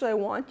 actually, I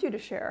want you to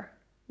share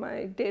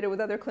my data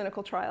with other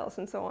clinical trials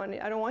and so on.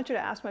 I don't want you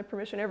to ask my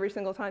permission every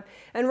single time.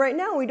 And right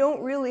now, we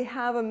don't really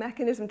have a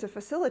mechanism to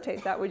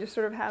facilitate that. We just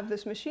sort of have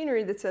this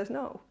machinery that says,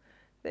 no,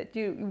 that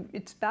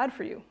it's bad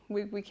for you.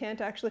 We can't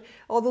actually,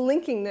 all the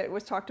linking that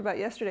was talked about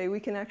yesterday,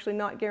 we can actually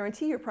not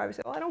guarantee your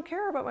privacy. Well, I don't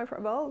care about my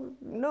privacy. Well,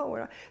 no,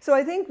 we're not. So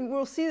I think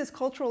we'll see this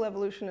cultural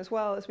evolution as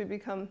well as we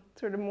become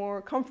sort of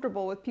more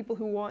comfortable with people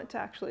who want to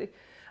actually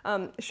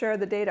share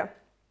the data.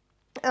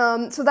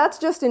 So that's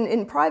just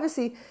in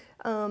privacy.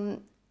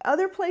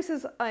 Other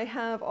places I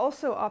have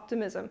also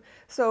optimism.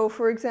 So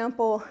for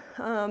example,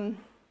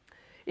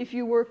 if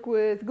you work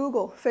with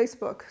Google,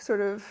 Facebook, sort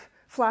of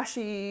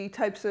flashy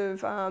types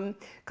of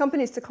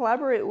companies to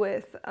collaborate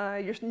with,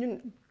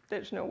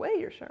 there's no way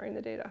you're sharing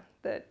the data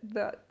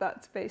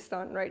that's based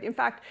on, right? In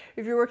fact,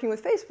 if you're working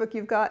with Facebook,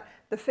 you've got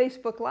the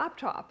Facebook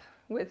laptop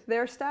with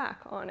their stack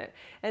on it.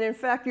 And in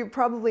fact, you're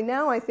probably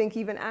now, I think,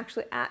 even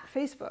actually at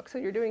Facebook. So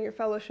you're doing your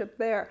fellowship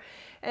there.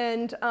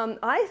 And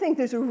I think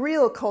there's a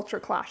real culture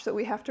clash that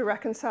we have to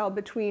reconcile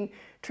between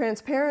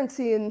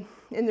transparency in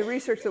the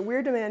research that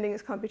we're demanding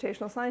as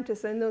computational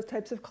scientists and those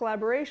types of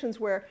collaborations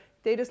where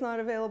data's not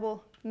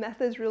available,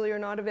 methods really are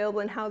not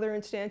available, and how they're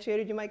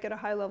instantiated. You might get a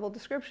high-level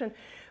description.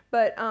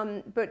 But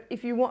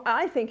if you want,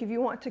 I think if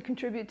you want to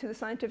contribute to the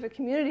scientific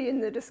community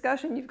in the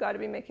discussion, you've got to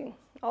be making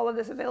all of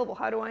this available.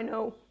 How do I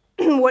know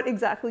what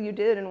exactly you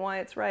did and why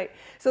it's right?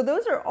 So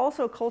those are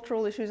also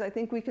cultural issues I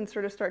think we can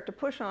sort of start to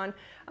push on.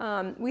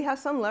 We have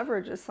some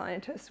leverage as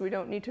scientists. We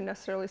don't need to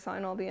necessarily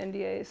sign all the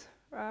NDAs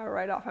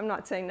right off. I'm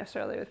not saying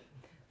necessarily with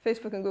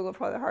Facebook and Google are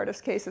probably the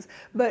hardest cases.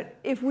 But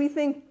if we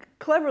think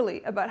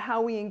cleverly about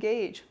how we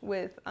engage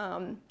with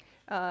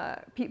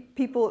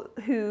people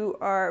who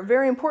are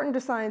very important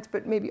to science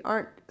but maybe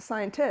aren't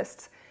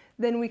scientists,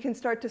 then we can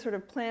start to sort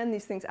of plan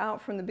these things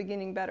out from the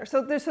beginning better.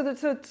 So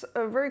it's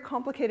a very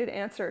complicated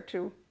answer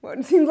to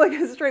what seems like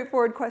a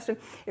straightforward question.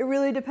 It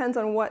really depends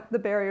on what the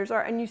barriers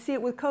are. And you see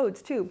it with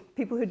codes too.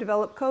 People who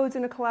develop codes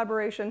in a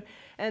collaboration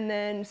and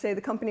then say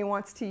the company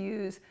wants to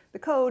use the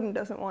code and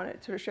doesn't want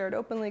it sort of shared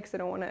openly because they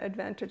don't want to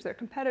advantage their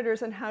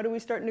competitors. And how do we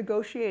start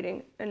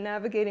negotiating and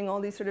navigating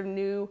all these sort of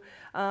new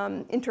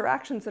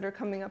interactions that are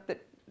coming up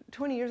that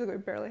 20 years ago we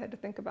barely had to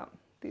think about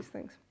these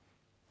things.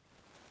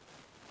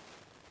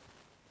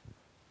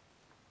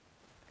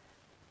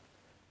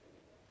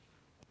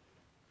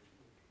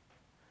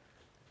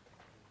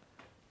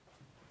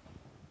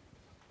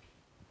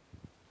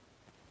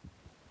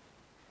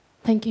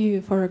 Thank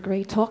you for a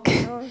great talk.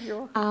 Oh, you're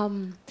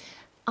welcome.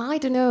 I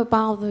don't know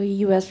about the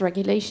US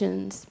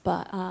regulations,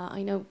 but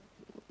I know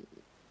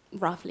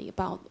roughly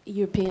about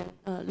European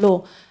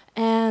law.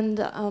 And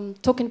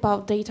talking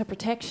about data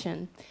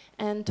protection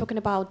and talking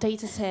about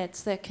data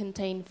sets that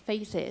contain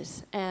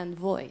faces and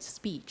voice,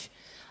 speech,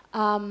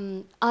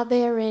 are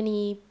there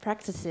any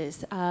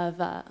practices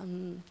of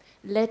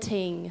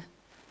letting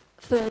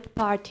third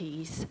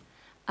parties,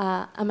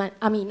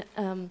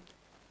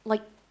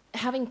 like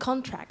having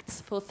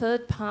contracts for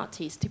third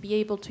parties to be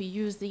able to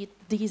use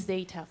these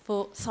data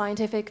for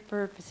scientific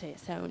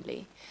purposes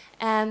only?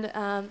 And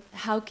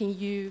how can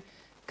you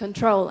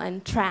control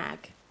and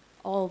track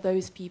all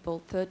those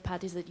people, third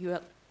parties that you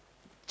are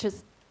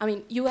just, I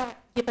mean, you are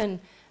given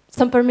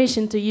some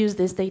permission to use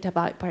this data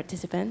by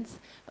participants.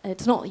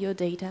 It's not your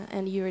data,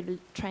 and you're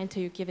trying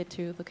to give it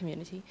to the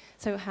community.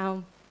 So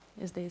how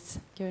is this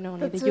going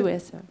on in the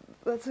US?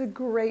 That's a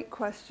great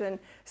question.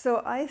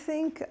 So I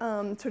think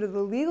sort of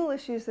the legal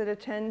issues that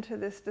attend to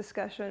this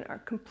discussion are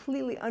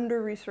completely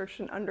under-researched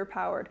and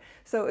underpowered.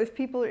 So if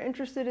people are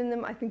interested in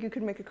them, I think you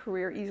could make a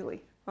career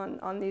easily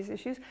on these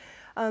issues.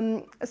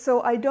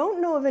 So I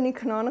don't know of any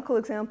canonical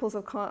examples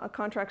of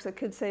contracts that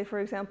could say, for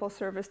example,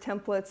 serve as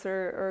templates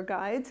or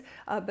guides,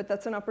 but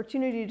that's an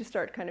opportunity to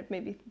start kind of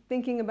maybe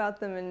thinking about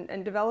them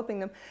and developing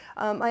them.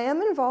 I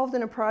am involved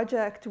in a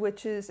project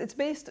which is, it's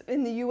based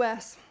in the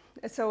US,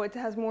 so it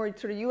has more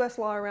sort of US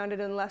law around it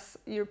and less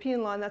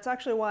European law, and that's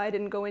actually why I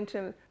didn't go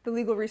into the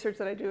legal research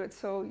that I do. It's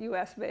so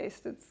US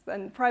based,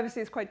 and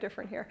privacy is quite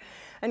different here,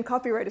 and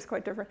copyright is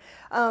quite different.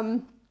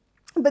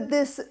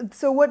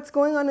 So what's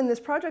going on in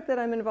this project that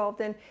I'm involved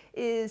in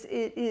is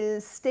it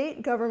is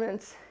state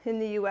governments in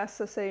the US,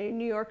 so say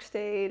New York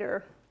State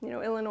or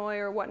Illinois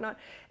or whatnot,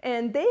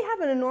 and they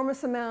have an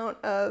enormous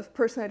amount of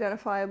person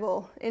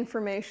identifiable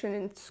information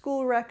in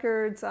school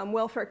records,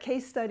 welfare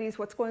case studies,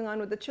 what's going on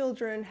with the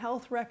children,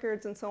 health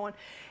records, and so on.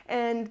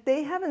 And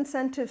they have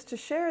incentives to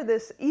share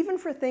this, even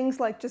for things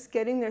like just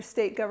getting their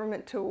state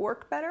government to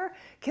work better.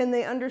 Can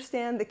they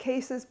understand the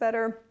cases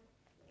better?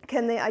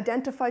 Can they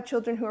identify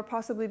children who are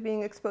possibly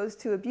being exposed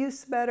to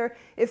abuse better?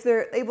 If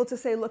they're able to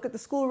say, look at the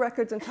school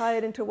records and tie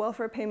it into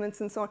welfare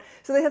payments and so on.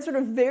 So they have sort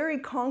of very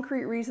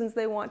concrete reasons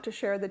they want to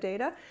share the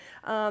data.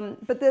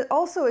 But that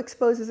also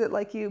exposes it,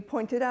 like you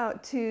pointed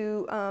out,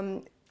 to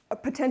a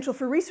potential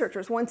for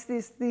researchers. Once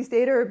these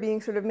data are being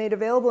sort of made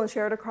available and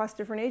shared across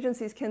different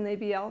agencies, can they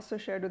be also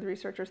shared with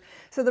researchers?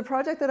 So the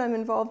project that I'm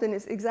involved in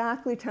is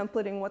exactly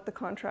templating what the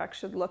contract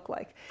should look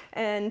like.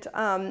 And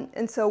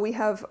so we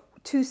have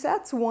two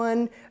sets.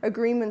 One,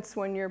 agreements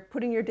when you're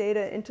putting your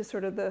data into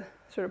sort of the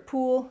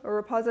pool or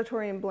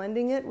repository and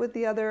blending it with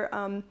the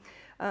other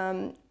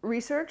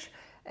research.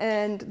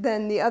 And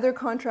then the other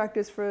contract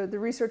is for the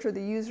researcher,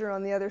 the user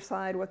on the other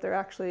side, what they're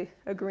actually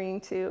agreeing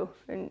to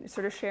and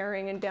sort of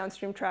sharing and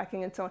downstream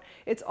tracking and so on.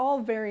 It's all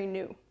very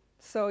new.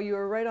 So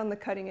you're right on the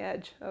cutting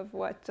edge of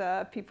what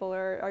people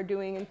are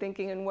doing and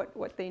thinking and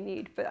what they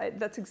need. But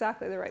that's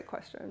exactly the right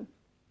question.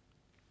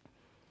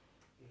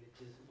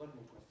 Just one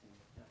more question.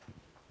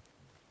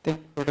 Thank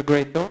you for the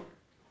great talk.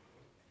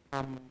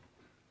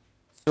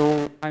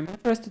 So I'm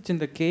interested in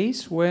the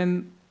case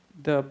when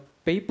the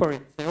paper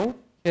itself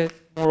has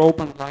more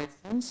open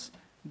license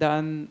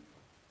than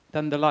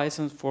the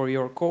license for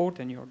your code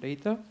and your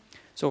data.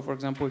 So for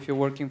example, if you're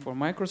working for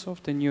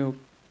Microsoft and you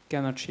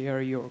cannot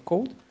share your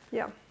code,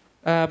 yeah,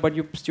 but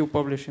you still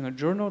publish in a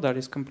journal that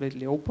is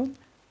completely open,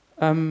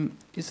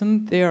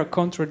 isn't there a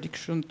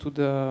contradiction to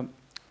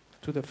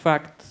the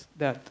fact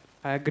that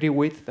I agree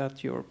with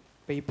that your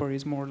paper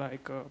is more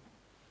like a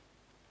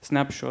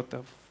snapshot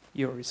of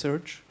your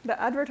research?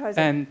 The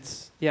advertising. And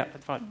yeah,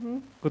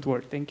 good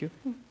word, thank you.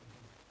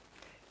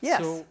 Yes,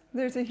 so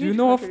there's a huge. Do you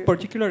know of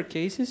particular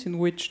cases in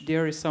which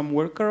there is some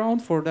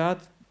workaround for that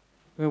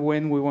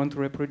when we want to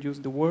reproduce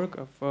the work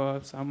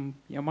of some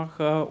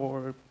Yamaha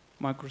or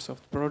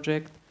Microsoft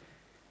project,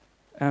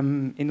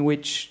 in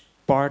which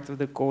part of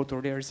the code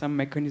or there is some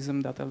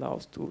mechanism that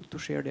allows to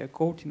share their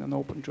code in an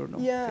open journal?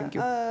 Yeah, thank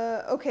you.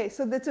 Okay,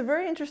 so that's a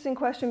very interesting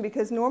question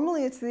because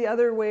normally it's the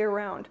other way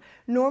around.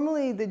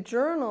 Normally the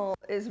journal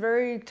is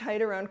very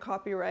tight around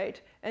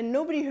copyright and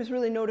nobody has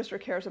really noticed or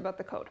cares about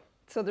the code.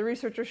 So the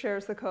researcher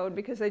shares the code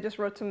because they just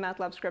wrote some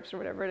MATLAB scripts or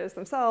whatever it is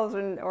themselves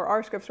or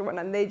R scripts or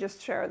whatnot, and they just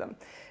share them.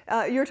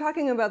 You're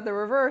talking about the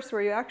reverse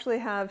where you actually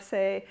have,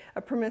 say,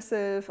 a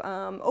permissive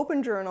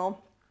open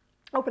journal,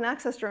 open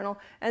access journal,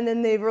 and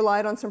then they've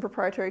relied on some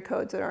proprietary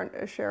codes that aren't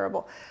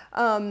shareable.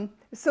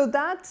 So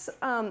that's,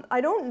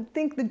 I don't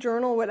think the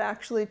journal would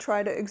actually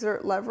try to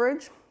exert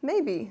leverage.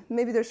 Maybe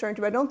they're starting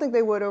to, but I don't think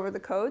they would over the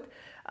code.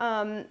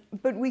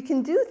 But we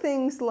can do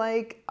things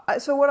like,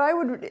 so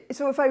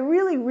if I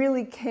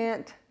really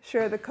can't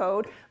share the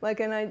code, like,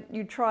 and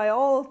you try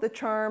all the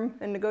charm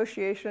and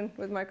negotiation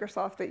with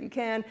Microsoft that you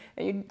can,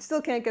 and you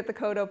still can't get the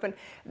code open,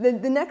 the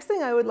next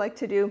thing I would like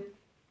to do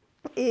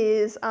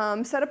is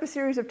set up a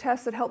series of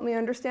tests that help me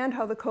understand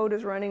how the code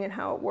is running and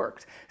how it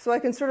works. So I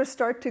can sort of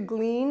start to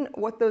glean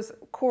what those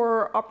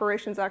core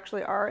operations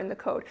actually are in the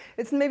code.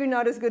 It's maybe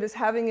not as good as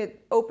having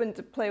it open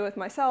to play with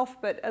myself,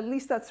 but at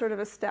least that's sort of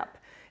a step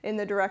in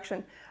the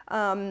direction.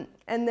 And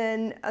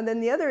then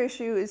the other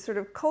issue is sort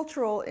of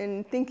cultural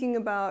in thinking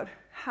about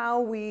how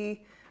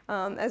we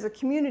as a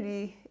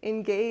community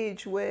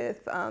engage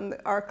with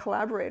our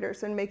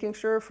collaborators and making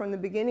sure from the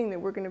beginning that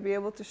we're going to be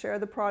able to share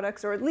the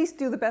products or at least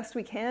do the best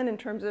we can in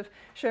terms of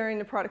sharing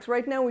the products.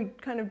 Right now we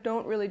kind of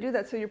don't really do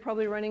that, so you're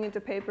probably running into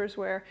papers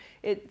where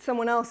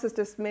someone else has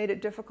just made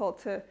it difficult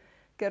to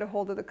get a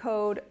hold of the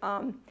code.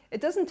 It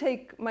doesn't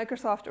take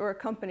Microsoft or a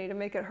company to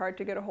make it hard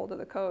to get a hold of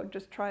the code.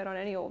 Just try it on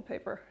any old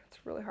paper.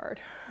 It's really hard.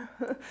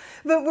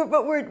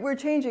 but we're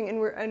changing and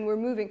we're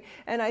moving.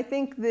 And I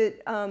think that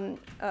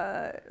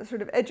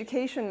sort of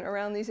education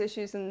around these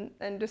issues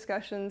and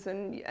discussions,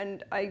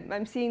 and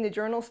I'm seeing the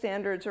journal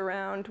standards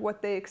around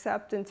what they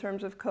accept in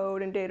terms of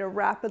code and data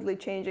rapidly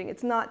changing.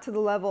 It's not to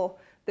the level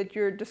that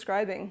you're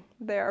describing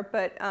there,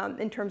 but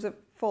in terms of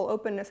full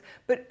openness,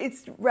 but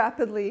it's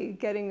rapidly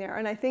getting there.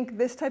 And I think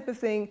this type of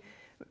thing,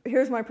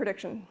 here's my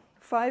prediction.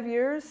 5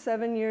 years,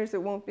 7 years,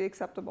 it won't be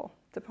acceptable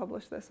to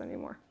publish this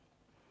anymore.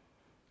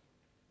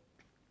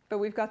 But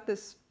we've got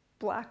this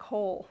black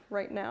hole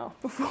right now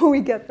before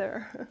we get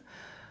there.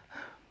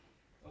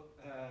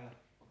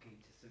 Okay,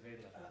 just a very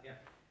last. Yeah,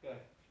 go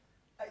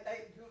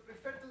ahead. You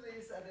referred to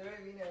this at the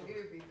very beginning a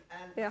little bit,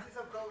 and Yeah. this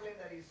is a problem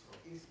that is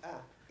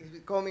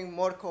becoming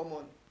more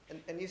common,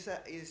 and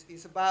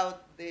it's about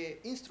the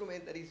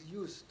instrument that is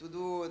used to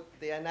do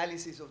the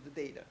analysis of the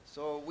data.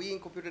 So we in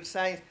computer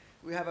science,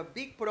 we have a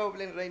big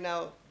problem right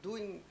now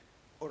doing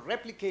or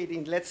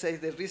replicating, let's say,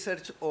 the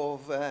research of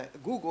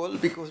Google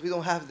because we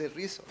don't have the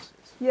resources.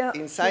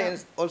 Yeah, in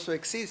science also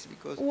exists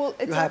because well,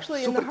 it's you have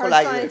actually in the super hard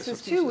colliders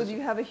sciences or too, things. where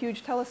you have a huge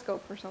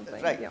telescope or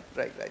something. Right, Yeah.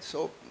 right.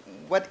 So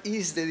what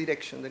is the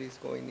direction that is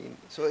going in?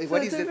 So So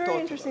what it's is a the very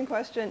thought interesting about?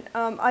 question.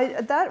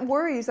 That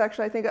worries,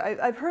 actually, I think.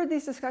 I've heard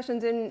these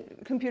discussions in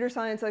computer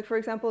science, like, for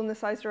example, in the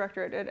Science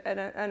Directorate at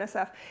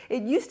NSF.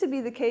 It used to be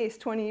the case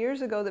 20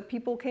 years ago that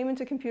people came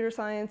into computer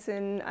science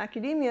in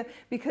academia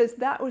because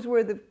that was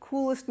where the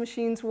coolest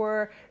machines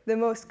were, the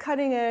most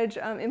cutting-edge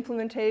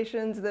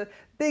implementations, the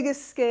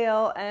biggest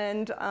scale,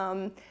 and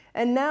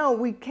now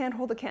we can't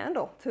hold a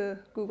candle to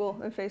Google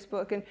and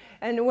Facebook.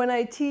 And when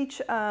I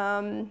teach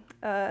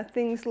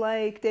things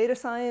like data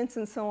science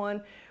and so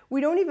on, we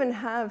don't even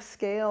have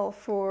scale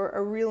for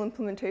a real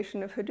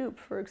implementation of Hadoop,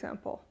 for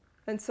example.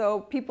 And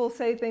so people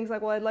say things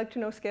like, well, I'd like to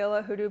know scale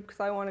at Hadoop because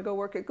I want to go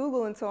work at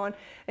Google and so on.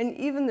 And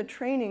even the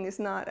training is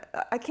not,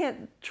 I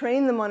can't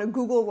train them on a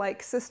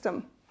Google-like system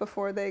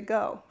before they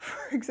go,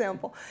 for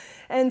example.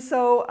 And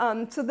so,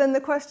 so then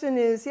the question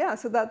is, yeah,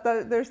 so that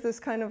there's this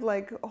kind of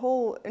like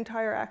whole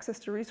entire access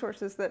to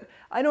resources that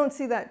I don't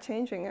see that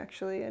changing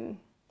actually in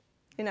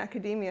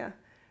academia.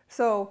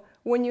 So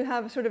when you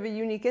have sort of a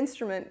unique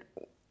instrument,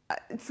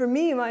 for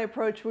me, my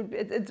approach would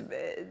be,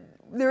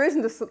 there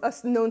isn't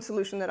a known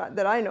solution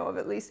that I know of,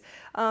 at least.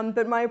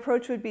 But my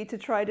approach would be to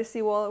try to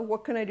see, well,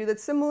 what can I do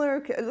that's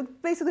similar?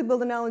 Basically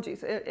build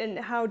analogies. And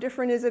how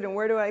different is it? And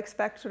where do I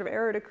expect sort of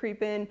error to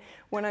creep in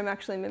when I'm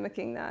actually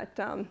mimicking that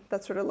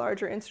sort of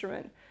larger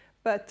instrument?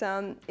 But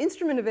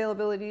instrument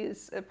availability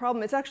is a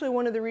problem. It's actually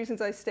one of the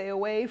reasons I stay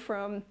away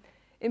from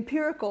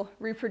empirical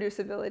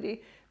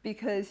reproducibility,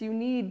 because you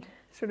need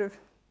sort of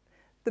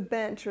the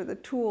bench or the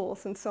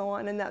tools and so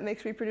on, and that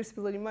makes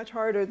reproducibility much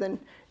harder than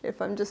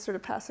if I'm just sort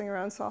of passing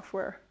around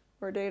software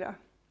or data.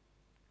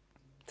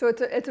 So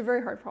it's a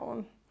very hard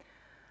problem.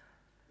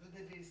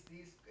 These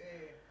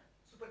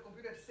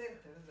supercomputer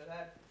centers that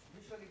are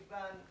usually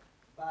run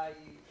by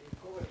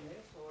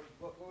governments or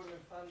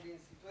government funding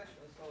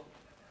situations. So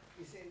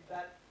isn't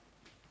that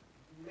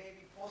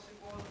maybe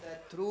possible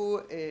that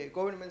through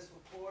government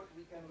support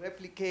we can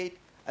replicate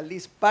at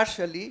least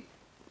partially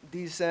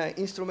these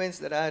instruments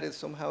that are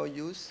somehow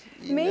used?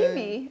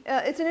 Maybe.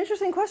 It's an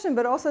interesting question,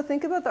 but also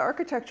think about the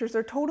architectures.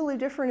 They're totally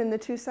different in the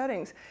two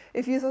settings.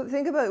 If you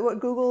think about what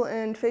Google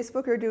and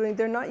Facebook are doing,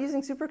 they're not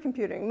using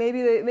supercomputing.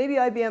 Maybe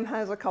IBM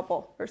has a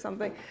couple or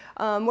something.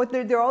 What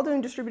they're all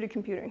doing distributed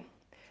computing.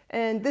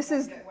 And this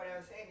is... What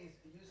I'm saying is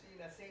using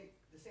the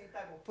same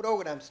type of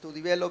programs to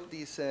develop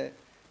these,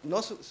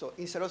 so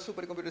instead of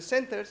supercomputer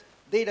centers,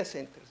 data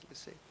centers, let's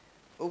say.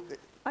 Okay.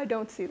 I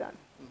don't see that.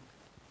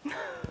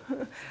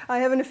 I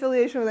have an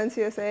affiliation with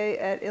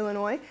NCSA at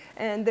Illinois,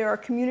 and there are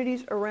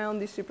communities around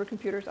these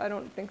supercomputers. I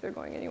don't think they're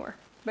going anywhere,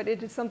 but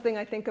it is something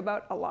I think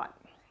about a lot.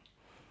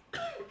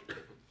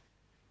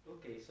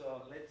 Okay,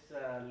 so let's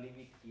leave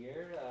it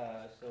here.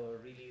 So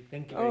really,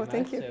 thank you very much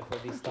thank you. For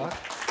this talk.